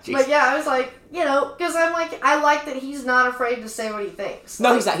 But yeah, I was like, because I'm like, I like that he's not afraid to say what he thinks.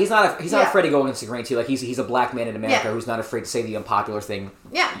 No, he's not. He's not afraid to go against the grain too. Like he's a black man in America who's not afraid to say the unpopular thing.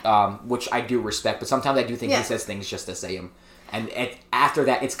 Yeah. Which I do respect, but sometimes I do think he says things just to say them. And after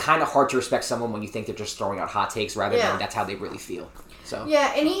that, it's kind of hard to respect someone when you think they're just throwing out hot takes rather than that's how they really feel. So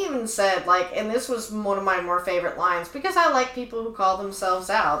yeah, and he even said, and this was one of my more favorite lines, because I like people who call themselves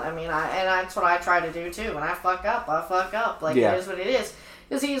out. I mean, and that's what I try to do too. When I fuck up, I fuck up. It is what it is.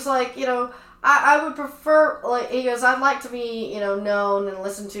 Because he's like, I would prefer, he goes, I'd like to be, known and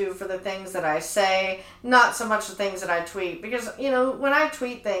listened to for the things that I say, not so much the things that I tweet. Because, when I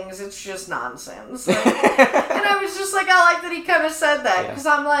tweet things, it's just nonsense. And I was just like, I like that he kind of said that. Because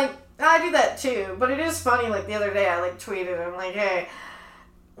I'm like, I do that too. But it is funny, the other day I, tweeted, I'm like, hey,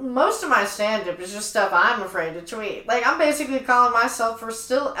 most of my stand-up is just stuff I'm afraid to tweet. I'm basically calling myself for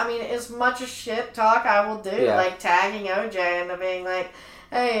still, as much as shit talk I will do, tagging OJ and being like,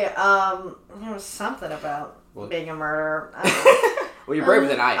 hey, there was something about being a murderer. Well, you're braver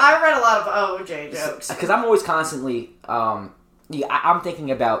than I am. I read a lot of OJ jokes. Because I'm always constantly, I'm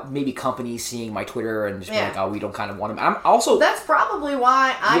thinking about maybe companies seeing my Twitter and just being like, oh, we don't kind of want them. I'm also... That's probably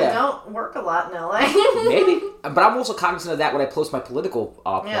why I don't work a lot in LA. Maybe. But I'm also cognizant of that when I post my political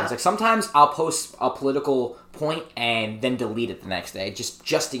points. Sometimes I'll post a political point and then delete it the next day,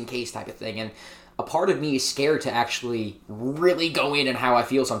 just in case type of thing. And a part of me is scared to actually really go in and how I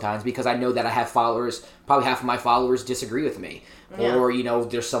feel sometimes, because I know that I have followers, probably half of my followers disagree with me. Yeah. Or,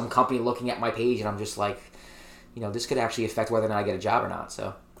 there's some company looking at my page and I'm just like, this could actually affect whether or not I get a job or not,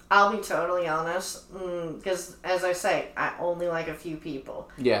 so... I'll be totally honest, because, as I say, I only like a few people.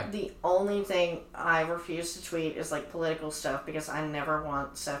 Yeah. The only thing I refuse to tweet is, political stuff, because I never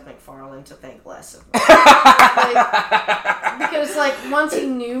want Seth MacFarlane to think less of me. Because, once he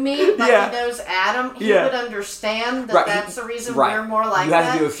knew me, he knows Adam, he would understand that that's the reason we're more like that. You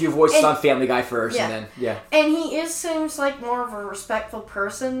have to do a few voices on Family Guy first, and then, And he seems like more of a respectful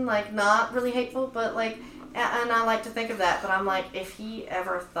person, not really hateful, but, and I like to think of that, but I'm like, if he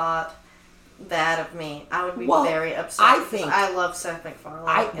ever thought that of me, I would be very upset. I love Seth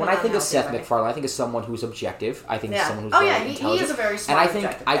MacFarlane. When I think of Seth MacFarlane, I think of someone who's objective. I think of someone who's very intelligent. He is a very smart,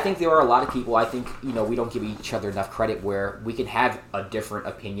 objective guy. I think there are a lot of people, we don't give each other enough credit where we can have a different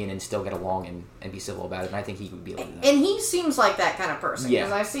opinion and still get along and be civil about it, and I think he would be like that. And he seems like that kind of person,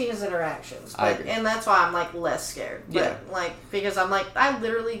 because I see his interactions. But, I agree. And that's why I'm, less scared. But, because I'm I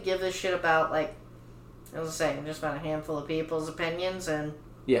literally give a shit about, as I say, just about a handful of people's opinions, and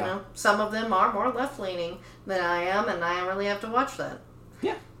some of them are more left-leaning than I am, and I really have to watch that.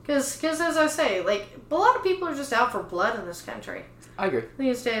 Yeah. Because as I say, a lot of people are just out for blood in this country. I agree.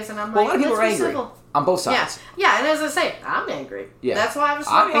 These days, and I'm a lot of people are angry. Civil. On both sides. Yeah, and as I say, I'm angry. Yeah. That's why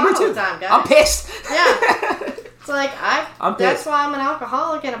I'm angry all the time, guys. I'm pissed. Yeah. It's I'm that's pissed. why I'm an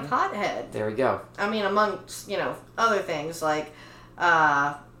alcoholic and a pothead. There we go. I mean, amongst, other things,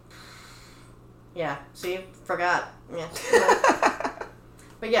 yeah, see, forgot. Yeah.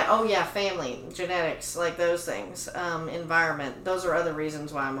 But yeah, family, genetics, like those things, environment. Those are other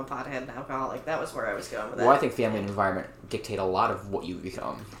reasons why I'm a pothead and alcoholic. That was where I was going with that. Well, I think family and environment dictate a lot of what you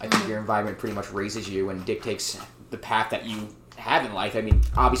become. I think your environment pretty much raises you and dictates the path that you have in life. I mean,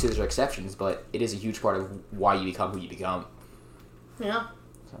 obviously there's exceptions, but it is a huge part of why you become who you become. Yeah.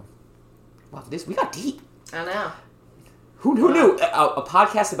 So, wow, we got deep. I know. Who knew a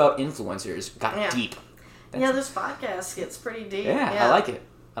podcast about influencers got deep? This podcast gets pretty deep. Yeah, I like it.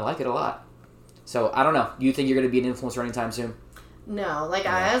 I like it a lot. So, I don't know. Do you think you're going to be an influencer anytime soon? No,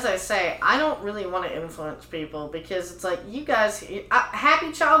 as I say, I don't really want to influence people because it's like, you guys,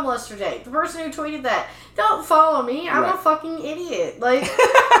 happy Child Molester Day. The person who tweeted that, don't follow me. I'm a fucking idiot. Like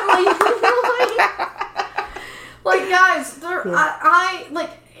guys,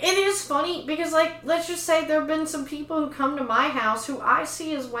 it is funny because, let's just say there have been some people who come to my house who I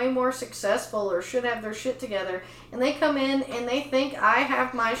see as way more successful or should have their shit together, and they come in and they think I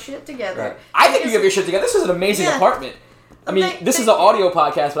have my shit together. Right. I think you have your shit together. This is an amazing apartment. I mean, this is an audio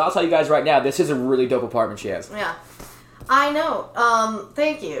podcast, but I'll tell you guys right now, this is a really dope apartment she has. Yeah. I know.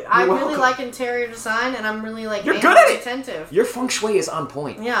 Thank you. I really like interior design, and I'm really, You're good at it. attentive. Your feng shui is on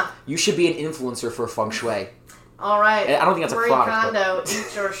point. Yeah. You should be an influencer for feng shui. All right. I don't think that's a product. Marie Kondo,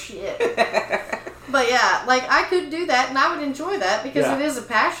 eat your shit. But yeah, I could do that, and I would enjoy that because it is a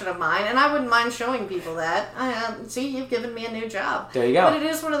passion of mine, and I wouldn't mind showing people that. See, you've given me a new job. There you go. But it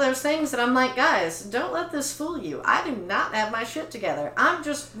is one of those things that I'm like, guys, don't let this fool you. I do not have my shit together. I'm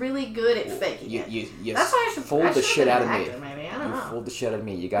just really good at faking it. You That's why I should fold the shit out of me. Maybe. I don't know. Fold the shit out of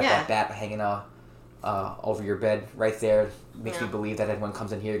me. You got that bat hanging over your bed right there. Makes me believe that everyone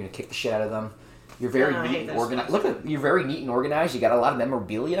comes in here, you're gonna kick the shit out of them. You're very neat and organized. Look at you're very neat and organized. You got a lot of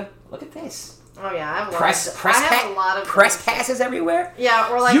memorabilia. Look at this. Oh yeah, I have a lot of press passes everywhere.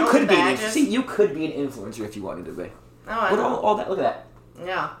 Yeah, or you could badges. You could be an influencer if you wanted to be. Oh, I know. All that. Look at that.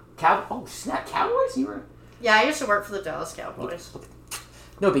 Yeah. Oh snap! Cowboys? You were? Yeah, I used to work for the Dallas Cowboys.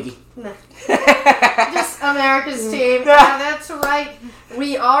 No biggie. No. Just America's team. Yeah, that's right.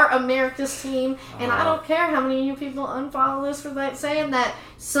 We are America's team, and I don't care how many of you people unfollow us for saying that.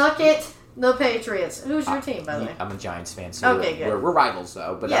 Suck it. The Patriots. Who's your team, by the way? I'm a Giants fan, so okay, good. We're rivals,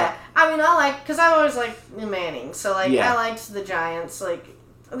 though. But yeah, because I've always liked Manning, so I liked the Giants.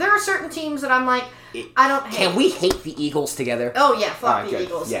 There are certain teams that I'm like, I don't hate. Can we hate the Eagles together? Oh yeah, fuck the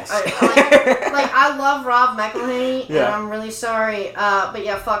Eagles. Yes. I love Rob McElhenney, and I'm really sorry, but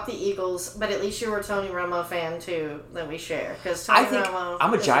yeah, fuck the Eagles. But at least you were a Tony Romo fan too, that we share. Because Romo,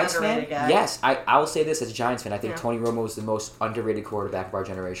 I'm a Giants fan. Guy. Yes, I will say this as a Giants fan. I think Tony Romo is the most underrated quarterback of our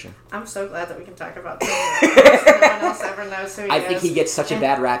generation. I'm so glad that we can talk about Tony Romo. No one else ever knows who he is. I think he gets such a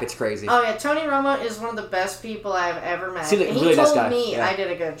bad rap. It's crazy. Oh yeah, Tony Romo is one of the best people I've ever met. See, and really he told nice guy. me I did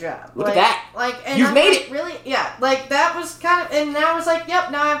a good job. Look at that. And You've made it. Really, yeah. That was kind of, and I was like, yep.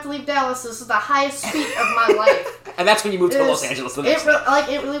 Now I have to leave Dallas. This is the highest peak of my life. And that's when you moved to Los Angeles.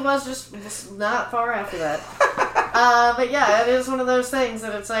 It really was just not far after that. But yeah, it is one of those things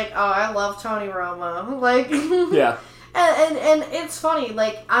that it's like, oh, I love Tony Romo. Yeah. And it's funny,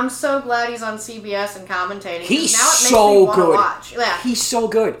 I'm so glad he's on CBS and commentating. He's now it makes so me wanna good. Watch. Yeah. He's so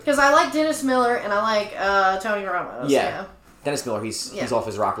good. Because I like Dennis Miller and I like Tony Romo. Yeah. Dennis Miller, he's off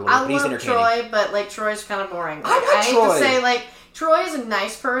his rocker a little bit, but he's entertaining. I love Troy, but Troy's kind of boring. I hate to say, Troy is a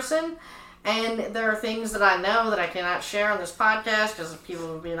nice person, and there are things that I know that I cannot share on this podcast because people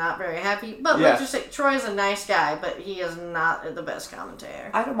would be not very happy. But let's just say Troy is a nice guy, but he is not the best commentator.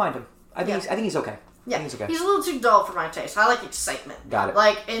 I don't mind him. I think he's okay. Yeah, he's okay. He's a little too dull for my taste. I like excitement. Got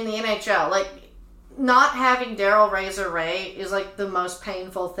it. In the NHL, not having Daryl Razor Ray is the most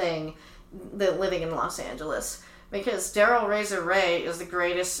painful thing that living in Los Angeles. Because Daryl Razor Ray is the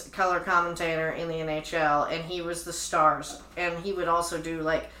greatest color commentator in the NHL, and he was the Stars, and he would also do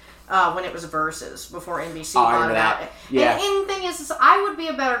when it was Versus before NBC bought it out. Yeah. And the thing is, I would be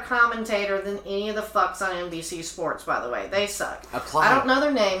a better commentator than any of the fucks on NBC Sports. By the way, they suck. Apply. I don't know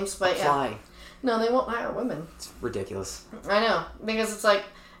their names, but Apply. No, they won't hire women. It's ridiculous. I know, because it's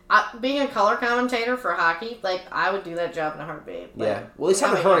being a color commentator for hockey, I would do that job in a heartbeat. Yeah. Well, they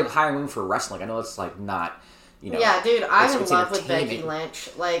started hiring women for wrestling. I know it's not. Yeah, dude, I'm in love with Becky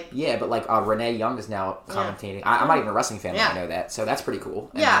Lynch. Yeah, but Renee Young is now commentating. Yeah. I'm not even a wrestling fan, I know that, so that's pretty cool.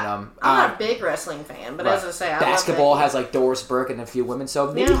 And yeah, then, I'm not a big wrestling fan, but as I say, I basketball love has Doris Burke and a few women,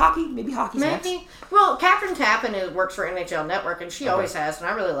 so maybe hockey's next. Well, Catherine Tappan works for NHL Network, and she always has, and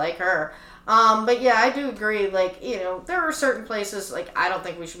I really like her. But yeah, I do agree. There are certain places I don't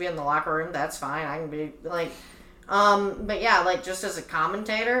think we should be in the locker room. That's fine. I can be but yeah, just as a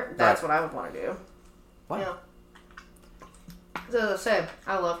commentator, that's what I would want to do. Wow. Yeah. As I said,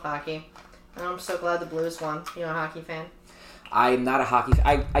 I love hockey, and I'm so glad the Blues won. You a hockey fan? I'm not a hockey.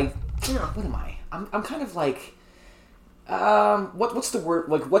 What am I? I'm kind of like, what's the word?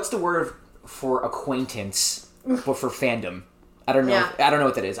 Like, what's the word for acquaintance, but for fandom? I don't know. Yeah. I don't know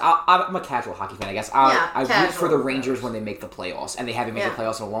what that is. I'm a casual hockey fan, I guess. I root for the Rangers when they make the playoffs, and they haven't made the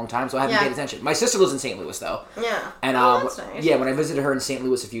playoffs in a long time, so I haven't paid attention. My sister lives in St. Louis, though. Yeah. And that's nice. yeah, when I visited her in St.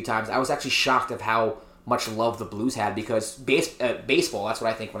 Louis a few times, I was actually shocked of how much love the Blues had, because baseball, that's what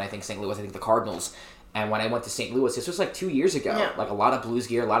I think when I think St. Louis. I think the Cardinals. And when I went to St. Louis, this was like 2 years ago. Yeah. Like a lot of Blues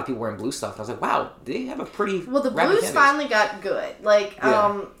gear, a lot of people wearing Blues stuff. And I was like, wow, they have a pretty. Well, the Blues finally got good. Like,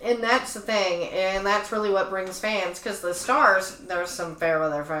 and that's the thing, and that's really what brings fans. Because the Stars, there's some fair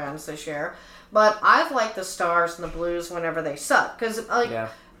weather fans this year, but I've liked the Stars and the Blues whenever they suck. Because I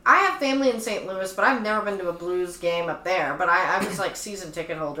have family in St. Louis, but I've never been to a Blues game up there. But I was like season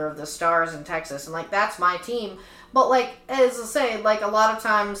ticket holder of the Stars in Texas, and like that's my team. But, like, as I say, like, a lot of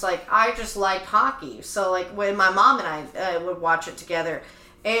times, like, I just liked hockey. So, like, when my mom and I would watch it together,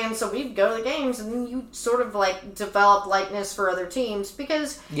 and so we'd go to the games, and then you sort of, like, develop likeness for other teams,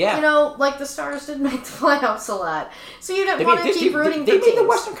 because, you know, like, the Stars didn't make the playoffs a lot. So you didn't want to keep rooting for teams. They made the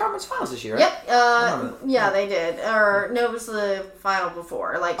Western Conference Finals this year, right? Yep. Yeah, they did. Or, no, it was the final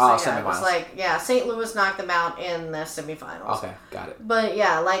before. Like, so, it was like, St. Louis knocked them out in the semifinals. Okay, got it. But,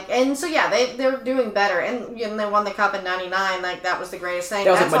 and so, they're doing better. And they won the Cup in 99. Like, that was the greatest thing.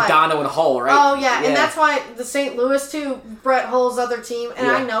 That was like Madonna and Hull, right? Oh, yeah. And that's why the St. Louis, too, Brett Hull's other team.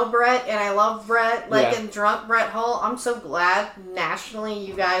 And I know Brett, and I love Brett. Like, and drunk Brett Hull. I'm so glad nationally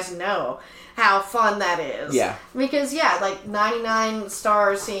you guys know how fun that is. Yeah. Because, like, 99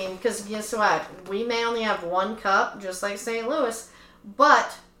 Stars team, because guess what? We may only have one cup, just like St. Louis,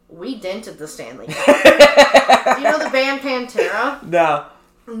 but we dented the Stanley Cup. Do you know the band Pantera? No.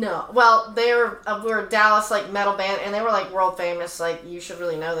 No. Well, we're a Dallas, like, metal band, and they were, like, world famous. Like, you should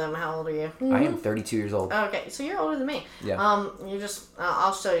really know them. How old are you? Mm-hmm. I am 32 years old. Okay, so you're older than me. Yeah.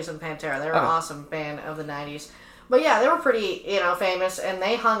 I'll show you some Pantera. They're an awesome band of the 90s. But, they were pretty, famous, and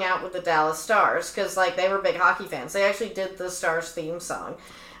they hung out with the Dallas Stars, because, like, they were big hockey fans. They actually did the Stars theme song.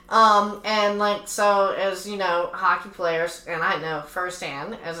 And, like, so, as, hockey players, and I know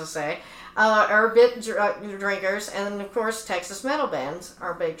firsthand, as I say, are a bit drinkers, and then, of course, Texas metal bands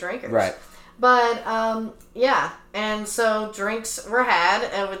are big drinkers. Right. But, and so drinks were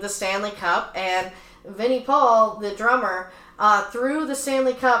had with the Stanley Cup, and Vinnie Paul, the drummer, threw the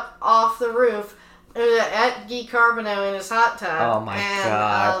Stanley Cup off the roof at Guy Carbonneau in his hot tub. Oh, my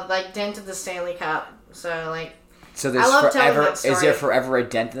God. And, dented the Stanley Cup. So, like, so there's forever, is there forever a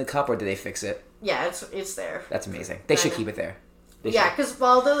dent in the cup, or did they fix it? Yeah, it's there. That's amazing. They should keep it there. Because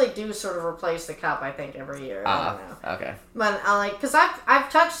although they do sort of replace the cup, I think every year. I don't know. Okay. But because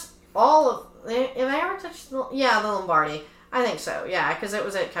I've touched all of. Have I ever touched the Lombardi? I think so. Yeah, because it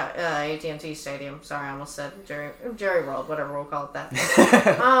was at AT&T Stadium. Sorry, I almost said Jerry World, whatever we'll call it that.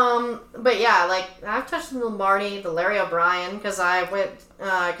 But I've touched the Lombardi, the Larry O'Brien, because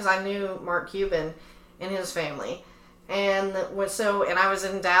I knew Mark Cuban and his family. And I was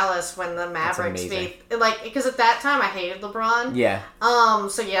in Dallas when the Mavericks beat, because at that time I hated LeBron. Yeah.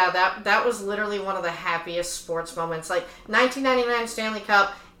 That was literally one of the happiest sports moments. Like 1999 Stanley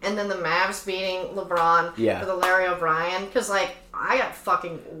Cup, and then the Mavs beating LeBron for the Larry O'Brien. Because I got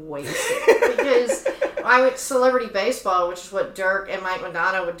fucking wasted because I went to Celebrity Baseball, which is what Dirk and Mike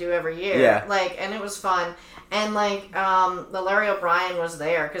Madonna would do every year. Yeah. And it was fun. And, the Larry O'Brien was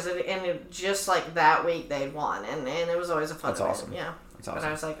there, because just, that week they'd won, and it was always a fun That's awesome. Yeah. That's awesome. But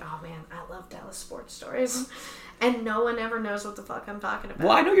I was like, oh, man, I love Dallas sports stories. And no one ever knows what the fuck I'm talking about.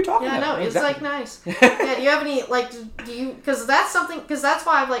 Well, I know you're talking about. Yeah, I know. Exactly. It's, nice. Yeah, do you have any, do you, because that's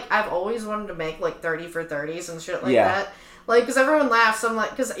why I've always wanted to make, 30 for 30s and shit like that. Because everyone laughs. I'm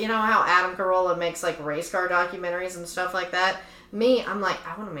because you know how Adam Carolla makes, race car documentaries and stuff like that? Me, I'm I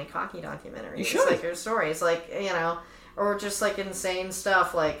want to make hockey documentaries. You should. Your stories, or just, insane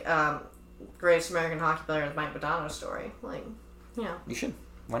stuff, Greatest American Hockey Player is Mike Madonna's story. You should.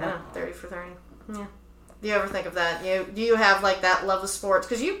 Why not? 30 for 30. Yeah. Do you ever think of that? Do you have that love of sports?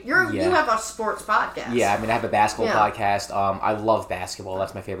 Because you have a sports podcast. Yeah, I have a basketball podcast. I love basketball.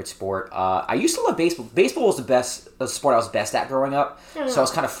 That's my favorite sport. I used to love baseball. Baseball was the sport I was best at growing up. So I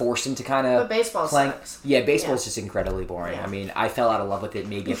was kind of forced into But baseball sucks. Yeah, baseball is just incredibly boring. Yeah. I fell out of love with it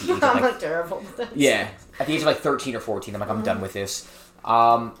maybe at the age of I'm terrible with this. Yeah, at the age of 13 or 14. I'm done with this.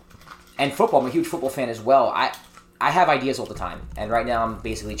 And football. I'm a huge football fan as well. I have ideas all the time, and right now I'm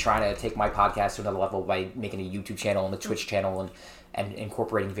basically trying to take my podcast to another level by making a YouTube channel and a Twitch channel and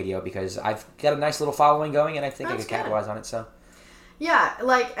incorporating video, because I've got a nice little following going, and I think I could capitalize on it. So, Yeah,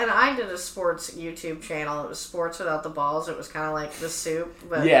 like, and I did a sports YouTube channel. It was Sports Without the Balls. It was kind of like The Soup,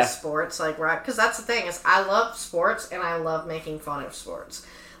 but Yeah. sports, like, right? Because that's the thing, is I love sports, and I love making fun of sports.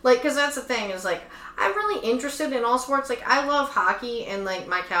 Like, because that's the thing, is, like, I'm really interested in all sports. Like, I love hockey and, like,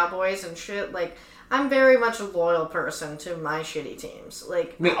 my Cowboys and shit. Like, I'm very much a loyal person to my shitty teams.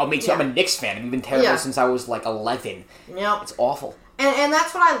 Like, Me too. yeah. I'm a Knicks fan. I've been terrible Yeah. since I was like 11. Yep. It's awful. And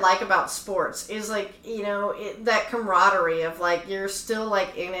that's what I like about sports is, like, you know, that camaraderie of, like, you're still,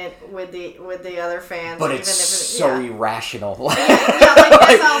 like, in it with the other fans. But even it's if so yeah. irrational. Yeah, like,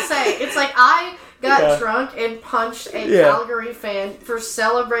 that's all I'll say. It's like I got drunk and punched a Calgary fan for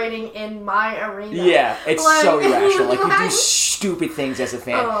celebrating in my arena. Yeah, it's Like, so irrational. Like, you do right? stupid things as a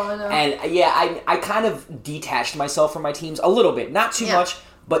fan. Oh, no. And, yeah, I kind of detached myself from my teams a little bit. Not too much,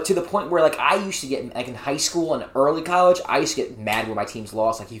 but to the point where, like, I used to get, like, in high school and early college, I used to get mad when my teams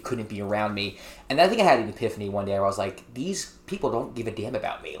lost. Like, you couldn't be around me. And I think I had an epiphany one day where I was like, these people don't give a damn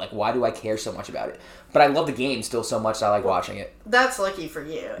about me. Like, why do I care so much about it? But I love the game still so much that I like watching it. That's lucky for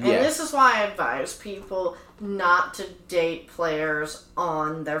you. And Yeah. this is why I advise people not to date players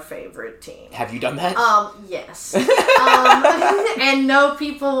on their favorite team. Have you done that? Yes. And know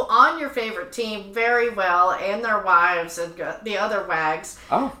people on your favorite team very well, and their wives and the other wags.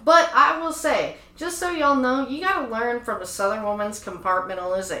 Oh. But I will say, just so y'all know, you gotta learn from a Southern woman's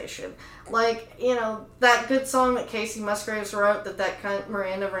compartmentalization. Like, you know, that good song that Casey Musgraves wrote that cunt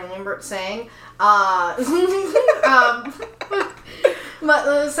Miranda Lambert sang.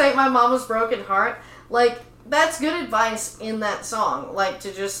 Say My Mama's Broken Heart. Like, that's good advice in that song. Like,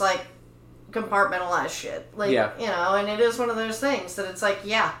 to just, like, compartmentalize shit. Like, Yeah. you know, and it is one of those things that it's like,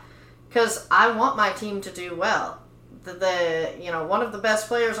 yeah, because I want my team to do well. You know, one of the best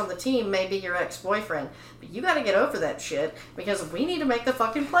players on the team may be your ex-boyfriend, but you got to get over that shit because we need to make the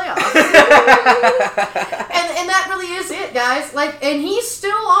fucking playoffs. and that really is it, guys. Like, and he's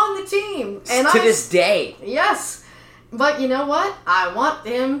still on the team, and to this day. yes. But you know what? I want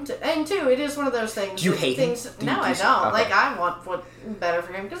him to, and too, it is one of those things. Do you hate him? No, I don't. Okay. Like, I want what's better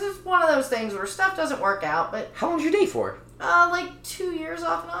for him because it's one of those things where stuff doesn't work out. But How long did you date for? like 2 years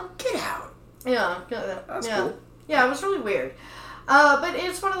off and on. Get out. Yeah, That's yeah, cool. yeah. It was really weird. But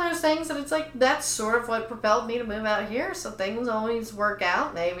it's one of those things that it's like that's sort of what propelled me to move out here. So things always work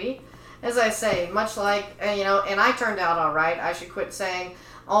out, maybe. As I say, much like you know, and I turned out all right. I should quit saying.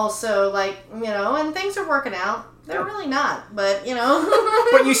 Also, like, you know, and things are working out. They're really not, but you know.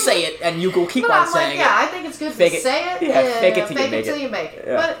 But you say it, and you will keep But on I'm like, saying yeah, it. I think it's good Fake to it. say it. Yeah, fake it till you make till it. you make it.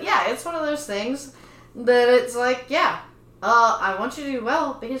 Yeah. But yeah, it's one of those things that it's like, yeah, I want you to do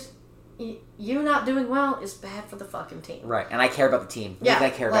well because you not doing well is bad for the fucking team. Right, and I care about the team. Yeah,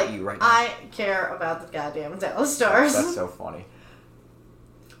 I care like, about you right now. I care about the goddamn Dallas Stars. That's so funny.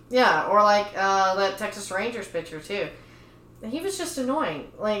 Yeah, or like that Texas Rangers pitcher too. He was just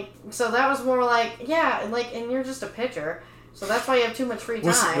annoying. Like, so that was more like, yeah, and you're just a pitcher, so that's why you have too much free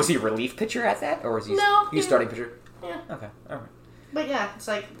time. Was he a relief pitcher at that, or was he? No, he was starting pitcher. Yeah. Okay. All right. But yeah, it's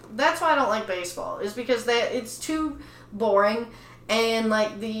like that's why I don't like baseball. Is because it's too boring, and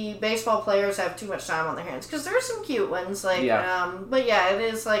like the baseball players have too much time on their hands. Because there's some cute ones, like but yeah, it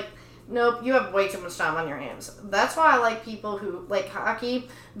is like nope, you have way too much time on your hands. That's why I like people who like hockey.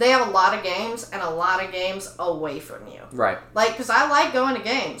 They have a lot of games and a lot of games away from you. Right. Like, because I like going to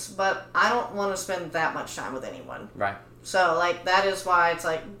games, but I don't want to spend that much time with anyone. Right. So like that is why it's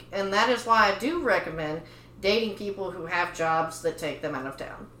like, and that is why I do recommend dating people who have jobs that take them out of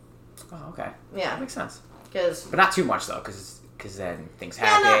town. Oh, okay. Yeah. That makes sense. Because But not too much though, because then things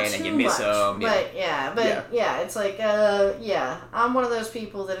happen and you miss them. But yeah, it's like I'm one of those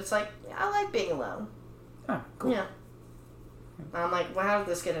people that it's like I like being alone. Oh, cool. Yeah. I'm like, well, how did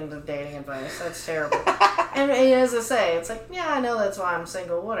this get into dating advice? That's terrible. and as I say, it's like, yeah, I know that's why I'm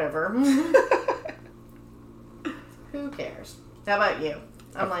single. Whatever. Who cares? How about you?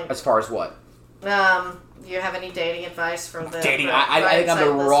 I'm like, As far as what? do you have any dating advice for the Dating. for I think I'm the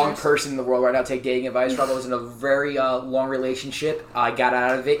outside wrong listeners? person in the world right now to take dating advice from. I was in a very long relationship. I got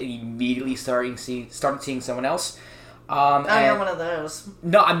out of it and immediately started seeing someone else. Oh, And- you're one of those.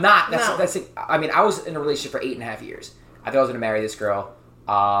 No, I'm not. No. That's it. I mean, I was in a relationship for 8.5 years. I thought I was going to marry this girl.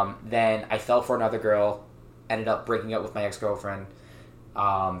 Then I fell for another girl, ended up breaking up with my ex-girlfriend,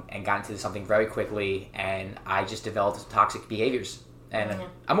 and got into something very quickly, and I just developed toxic behaviors. And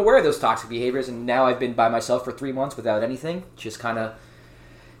I'm aware of those toxic behaviors, and now I've been by myself for 3 months without anything. Just kind of,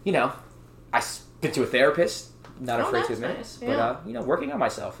 I've been to a therapist, not afraid to that's admit nice. it, Yeah. but, working on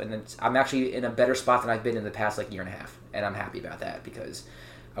myself. And I'm actually in a better spot than I've been in the past, year and a half. And I'm happy about that because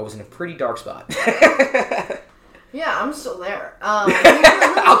I was in a pretty dark spot. Yeah, I'm still there.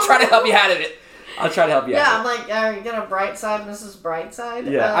 I'll try to help you out of it. I'll try to help you Yeah, out. I'm like, are you gonna Brightside Mrs. Brightside?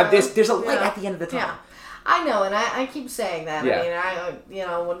 Yeah, there's a light at the end of the tunnel. Yeah. I know, and I keep saying that. Yeah. I mean,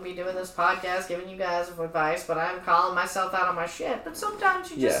 I wouldn't be doing this podcast giving you guys advice, but I'm calling myself out on my shit. But sometimes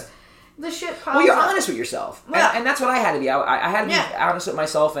you just, the shit piles Well, you're up. honest with yourself. Yeah. And that's what I had to be. I had to be honest with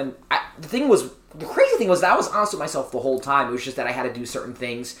myself. And the crazy thing was that I was honest with myself the whole time. It was just that I had to do certain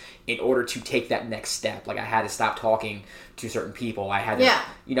things in order to take that next step. Like, I had to stop talking to certain people. I had to,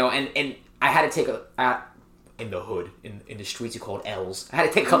 and I had to take in the hood, in the streets, you call it L's. I had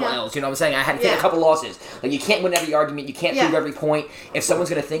to take a couple L's, you know what I'm saying? I had to take a couple losses. Like, you can't win every argument. You can't prove every point. If someone's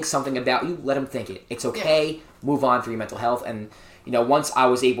going to think something about you, let them think it. It's okay. Move on for your mental health. And, once I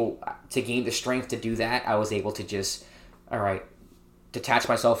was able to gain the strength to do that, I was able to just, all right, detach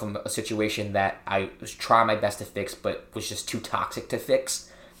myself from a situation that I was trying my best to fix, but was just too toxic to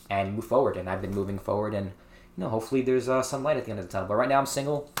fix, and move forward. And I've been moving forward, and hopefully there's some light at the end of the tunnel. But right now I'm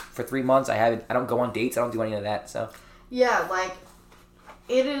single for 3 months. I don't go on dates. I don't do any of that. So yeah, like,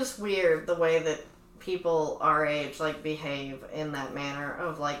 it is weird the way that people our age like behave in that manner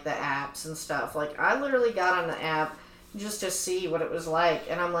of like the apps and stuff. Like, I literally got on the app just to see what it was like,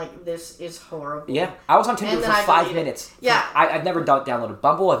 and I'm like, this is horrible. Yeah, I was on Tinder for 5 minutes. Yeah. I've never downloaded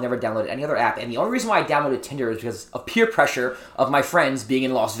Bumble, I've never downloaded any other app, and the only reason why I downloaded Tinder is because of peer pressure of my friends being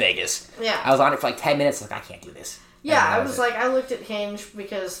in Las Vegas. Yeah. I was on it for like 10 minutes, like, I can't do this. Yeah, I was like, I looked at Hinge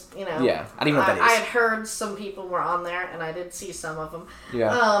because, Yeah, I didn't even know what that is. I had heard some people were on there, and I did see some of them.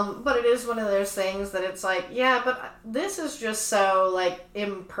 Yeah. But it is one of those things that it's like, yeah, but this is just so, like,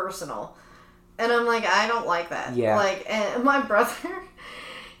 impersonal. And I'm like, I don't like that. Yeah. Like, and my brother,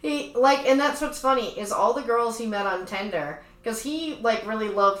 and that's what's funny, is all the girls he met on Tinder, because he, like, really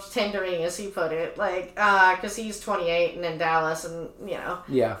loved Tindering, as he put it, like, because he's 28 and in Dallas, and,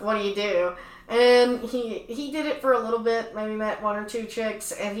 what do you do? And he did it for a little bit, maybe met 1 or 2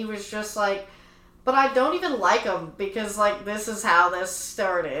 chicks, and he was just like, but I don't even like them, because, like, this is how this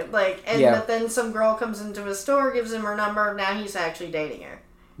started. Like, but then some girl comes into his store, gives him her number, now he's actually dating her.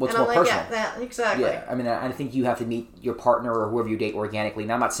 What's and more I'm like, personal? Yeah, exactly. Yeah, I mean, I think you have to meet your partner or whoever you date organically.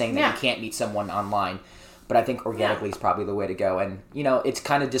 And I'm not saying that you can't meet someone online, but I think organically is probably the way to go. And, it's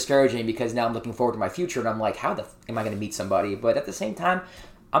kind of discouraging because now I'm looking forward to my future, and I'm like, how am I going to meet somebody? But at the same time,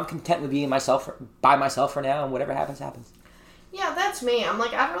 I'm content with being by myself for now, and whatever happens, happens. Yeah, that's me. I'm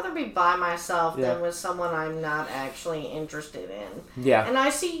like, I'd rather be by myself than with someone I'm not actually interested in. Yeah. And I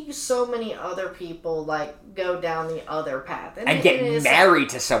see so many other people, like, go down the other path. And get married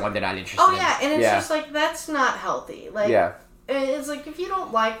to someone they're not interested in. Oh, yeah, and it's just like, that's not healthy. Like, it's like, if you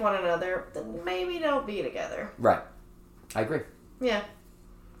don't like one another, then maybe don't be together. Right. I agree. Yeah.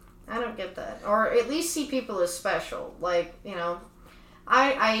 I don't get that. Or at least see people as special. Like,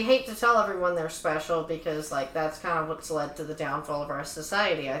 I hate to tell everyone they're special because, like, that's kind of what's led to the downfall of our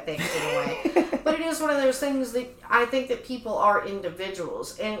society, I think, in a way. But it is one of those things that I think that people are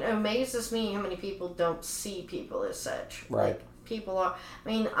individuals. And it amazes me how many people don't see people as such. Right. Like, people are,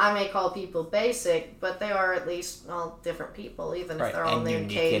 I may call people basic, but they are at least all different people, even if they're all named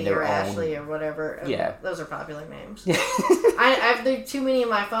Katie or Ashley or whatever. Yeah. Those are popular names. I have too many in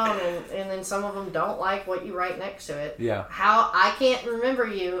my phone, and then some of them don't like what you write next to it. Yeah. How I can't remember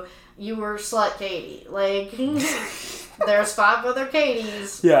you. You were Slut Katie. Like, there's 5 other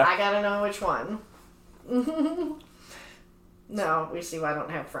Katies. Yeah. I gotta know which one. No, we see why I don't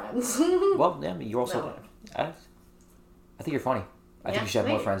have friends. Well, yeah, you're also... No. I think you're funny. I think you should have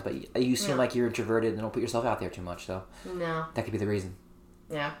more friends, but you seem like you're introverted and don't put yourself out there too much, so... No. That could be the reason.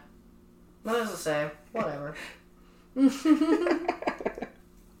 Yeah. What does it say? Whatever.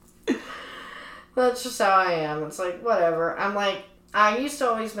 That's just how I am. It's like, whatever. I'm like, I used to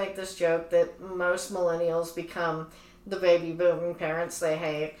always make this joke that most millennials become the baby booming parents they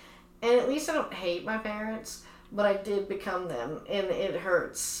hate. And at least I don't hate my parents, but I did become them, and it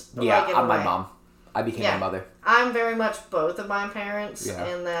hurts. Yeah, like, I'm my mom. I became my mother. I'm very much both of my parents,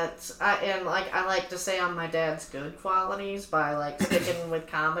 and I like to say I'm my dad's good qualities by, like, sticking with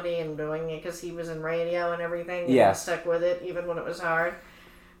comedy and doing it because he was in radio and everything, and I stuck with it even when it was hard.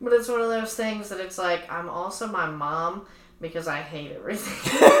 But it's one of those things that it's like, I'm also my mom because I hate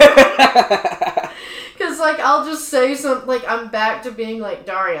everything. Because, like, I'll just say something, like, I'm back to being like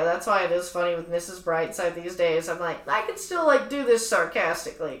Daria. That's why it is funny with Mrs. Brightside these days. I'm like, I can still, like, do this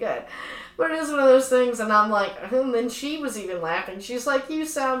sarcastically. Good. But it is one of those things, and I'm like, and then she was even laughing. She's like, you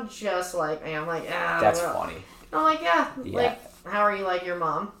sound just like me. I'm like, That's funny. I'm like, like, how are you like your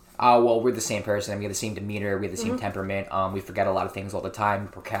mom? Well, we're the same person. We have the same demeanor. We have the same temperament. We forget a lot of things all the time.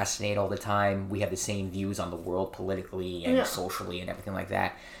 Procrastinate all the time. We have the same views on the world politically and socially and everything like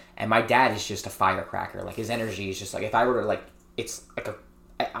that. And my dad is just a firecracker. Like, his energy is just like, if I were to, like, it's like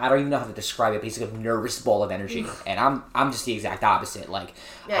I don't even know how to describe it, but he's like a nervous ball of energy, and I'm just the exact opposite. Like,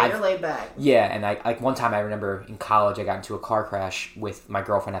 Yeah, you're laid back. Yeah, and like one time I remember in college I got into a car crash with my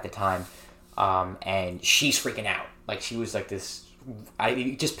girlfriend at the time, and she's freaking out. Like, she was like this.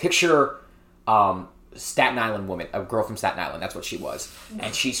 I just picture Staten Island woman, a girl from Staten Island. That's what she was,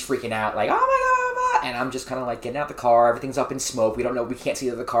 and she's freaking out like, oh my god, and I'm just kind of like getting out the car. Everything's up in smoke. We don't know. We can't see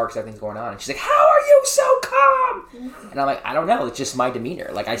the car because everything's going on. And she's like, how are you so calm? And I'm like, I don't know. It's just my demeanor.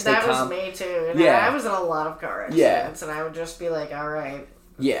 Like, I stay calm. That was me too. And Yeah. I was in a lot of car accidents, and I would just be like, all right,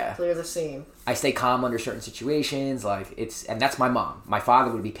 Yeah. clear the scene. I stay calm under certain situations. Like, and that's my mom. My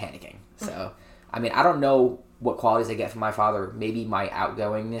father would be panicking. So, I mean, I don't know what qualities I get from my father. Maybe my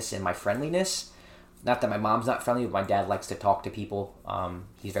outgoingness and my friendliness. Not that my mom's not friendly, but my dad likes to talk to people.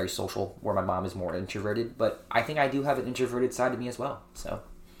 He's very social, where my mom is more introverted. But I think I do have an introverted side to me as well. So,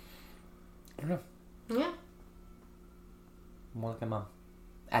 I don't know. Yeah. More like my mom.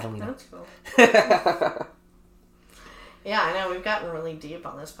 Adelina. That's cool. Yeah, I know. We've gotten really deep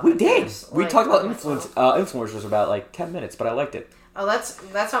on this podcast. We did. We Like, talked about oh, influencers about like 10 minutes, but I liked it. Oh,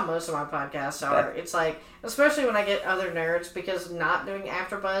 that's how most of my podcasts are. It's like, especially when I get other nerds, because not doing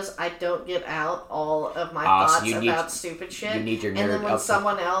AfterBuzz, I don't get out all of my so thoughts you need- about stupid shit. you need your and then nerd when output.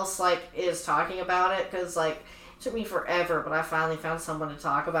 someone else like is talking about it, because like it took me forever, but I finally found someone to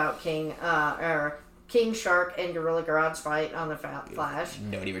talk about King Shark and Gorilla Grodd's fight on the Flash.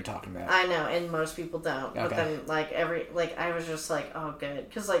 Nobody we're talking about. I know, and most people don't. But Okay. then, I was just like, oh, good.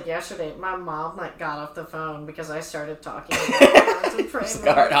 Because, like, yesterday, my mom, got off the phone because I started talking about Quantum Frame.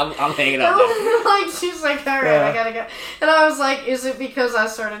 Sorry, I'm hanging up now. Like, she's like, all right, I gotta go. And I was like, is it because I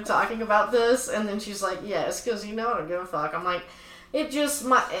started talking about this? And then she's like, yes, because I don't give a fuck. I'm like, it just,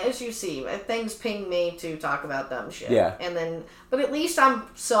 as you see, things ping me to talk about dumb shit. Yeah. And then, but at least I'm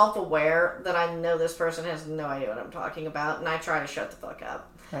self-aware that I know this person has no idea what I'm talking about, and I try to shut the fuck up.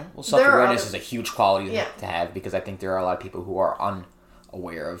 Right. Well, self-awareness other- is a huge quality Yeah. to have, because I think there are a lot of people who are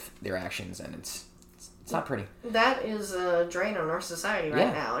unaware of their actions, and it's not pretty. That is a drain on our society right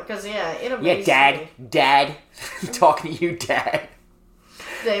Yeah. now. Because, it amazes Yeah, me. Dad. Talking to you, Dad.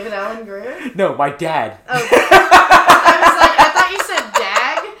 David Allen Greer? No, my dad. Okay. I thought you said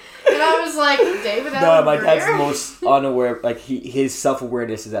Dag. And I was like, David Allen No, my Greer? dad's the most unaware. Like, his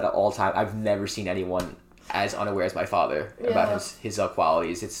self-awareness is at an all-time. I've never seen anyone as unaware as my father about his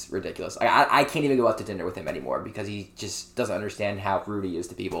qualities. It's ridiculous. I can't even go out to dinner with him anymore because he just doesn't understand how rude he is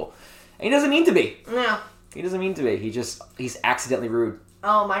to people. And he doesn't mean to be. No. He doesn't mean to be. He's accidentally rude.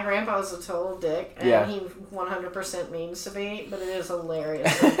 Oh, my grandpa was a total dick, and Yeah. he 100% means to be, but it is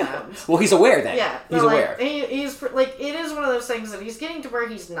hilarious sometimes. Well, he's aware then. Yeah, He's no, aware. He's like, it is one of those things that he's getting to where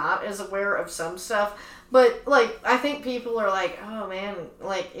he's not as aware of some stuff. But like, I think people are like, oh man,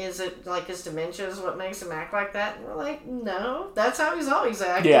 like, is it like his dementia is what makes him act like that? And we're like, no, that's how he's always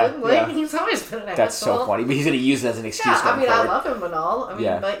acted. Yeah, like yeah. he's always been an That's asshole. so funny. But he's going to use it as an excuse Yeah, I going mean, forward. I love him and all. I mean,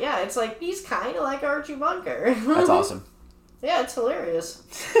 Yeah. but yeah, it's like he's kind of like Archie Bunker. That's awesome. Yeah, it's hilarious.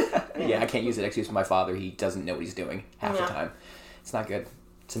 Yeah, I can't use that excuse for my father. He doesn't know what he's doing half the Yeah. time. It's not good.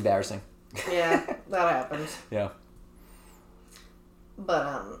 It's embarrassing. Yeah, that happens. Yeah.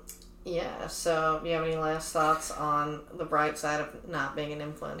 But yeah. So, do you have any last thoughts on the bright side of not being an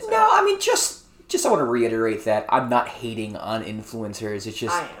influencer? No, I mean, just I want to reiterate that I'm not hating on influencers. It's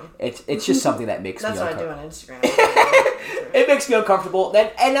just I am. It's just something that makes That's me what I do uncomfortable. on Instagram. It makes me uncomfortable.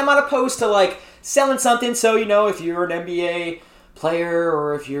 And I'm not opposed to like selling something. So, you know, if you're an NBA player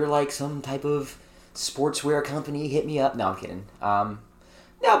or if you're like some type of sportswear company, hit me up. No, I'm kidding. No,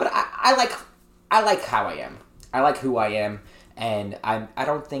 but I like how I am. I like who I am. And I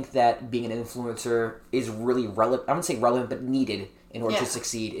don't think that being an influencer is really relevant. I wouldn't say relevant, but needed in order to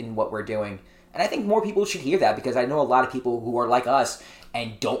succeed in what we're doing. And I think more people should hear that, because I know a lot of people who are like us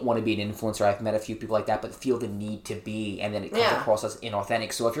and don't want to be an influencer. I've met a few people like that, but feel the need to be, and then it comes across as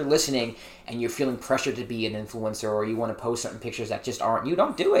inauthentic. So if you're listening and you're feeling pressured to be an influencer, or you want to post certain pictures that just aren't you,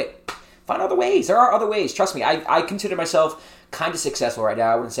 don't do it. Find other ways. There are other ways. Trust me, I consider myself kind of successful right now.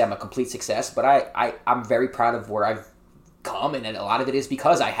 I wouldn't say I'm a complete success, but I'm very proud of where I've come, and a lot of it is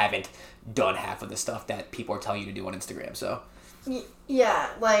because I haven't done half of the stuff that people are telling you to do on Instagram. So Yeah,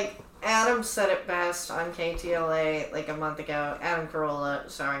 like Adam said it best on KTLA like a month ago. Adam Carolla,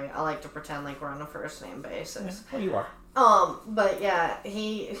 sorry, I like to pretend like we're on a first name basis. well, you are. But yeah,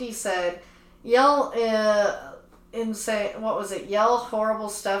 he said, yell yell horrible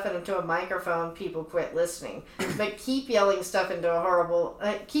stuff into a microphone, people quit listening. But keep yelling horrible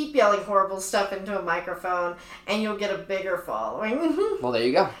stuff into a microphone, and you'll get a bigger following. Well, there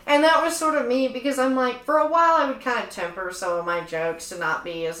you go. And that was sort of me, because I'm like, for a while I would kind of temper some of my jokes to not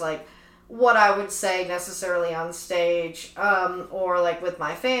be as like, what I would say necessarily on stage, or, like, with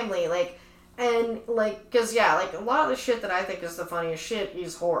my family, like, and, like, because, yeah, like, a lot of the shit that I think is the funniest shit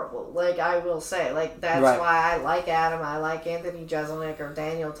is horrible. Like, I will say. Like, that's Right. why I like Adam, I like Anthony Jeselnik or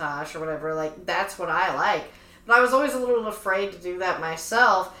Daniel Tosh or whatever. Like, that's what I like. But I was always a little afraid to do that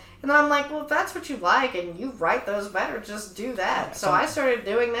myself. And then I'm like, well, if that's what you like and you write those better, just do that. So I started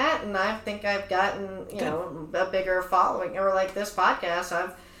doing that, and I think I've gotten, you know, a bigger following. Or, like, this podcast,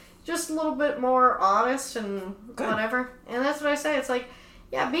 I've just a little bit more honest and whatever. And that's what I say. It's like,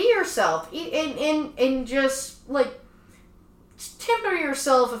 yeah, be yourself. And just, like, temper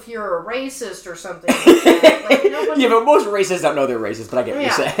yourself if you're a racist or something like that. Like, nobody... Yeah, but most racists don't know they're racist, but I get what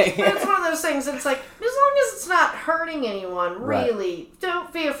you're saying. But it's one of those things, it's like, as long as it's not hurting anyone, really,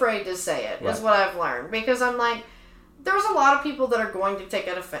 don't be afraid to say it, is what I've learned. Because I'm like, there's a lot of people that are going to take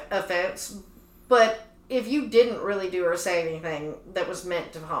offense, but if you didn't really do or say anything that was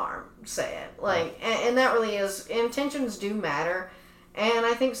meant to harm, say it. Like, and that really is, intentions do matter. And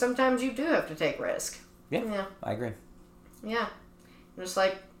I think sometimes you do have to take risk. Yeah. I agree. Yeah. Just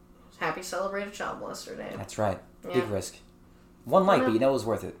like, happy celebrated child molester day. That's right. Yeah. Big risk. One like, but you know it was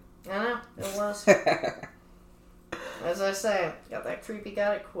worth it. I know. It was. As I say, got that creepy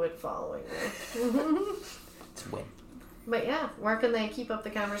guy to quit following me. It's a win. But yeah, where can they keep up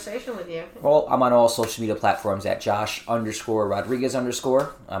the conversation with you? Well, I'm on all social media platforms at Josh_Rodriguez_.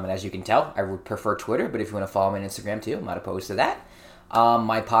 And as you can tell, I would prefer Twitter, but if you want to follow me on Instagram too, I'm not opposed to that.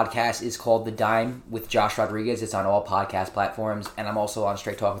 My podcast is called The Dime with Josh Rodriguez. It's on all podcast platforms, and I'm also on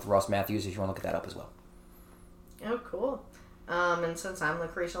Straight Talk with Ross Matthews if you want to look that up as well. Oh, cool. And since I'm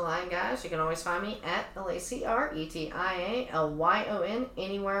Lucretia Lyon, guys, you can always find me at LACRETIALYON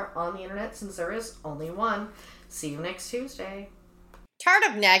anywhere on the internet, since there is only one. See you next Tuesday. Tired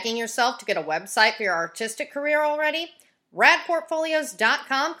of nagging yourself to get a website for your artistic career already?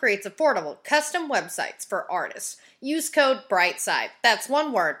 RadPortfolios.com creates affordable custom websites for artists. Use code BRIGHTSIDE, that's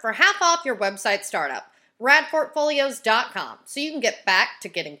one word, for half off your website startup. RadPortfolios.com, so you can get back to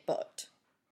getting booked.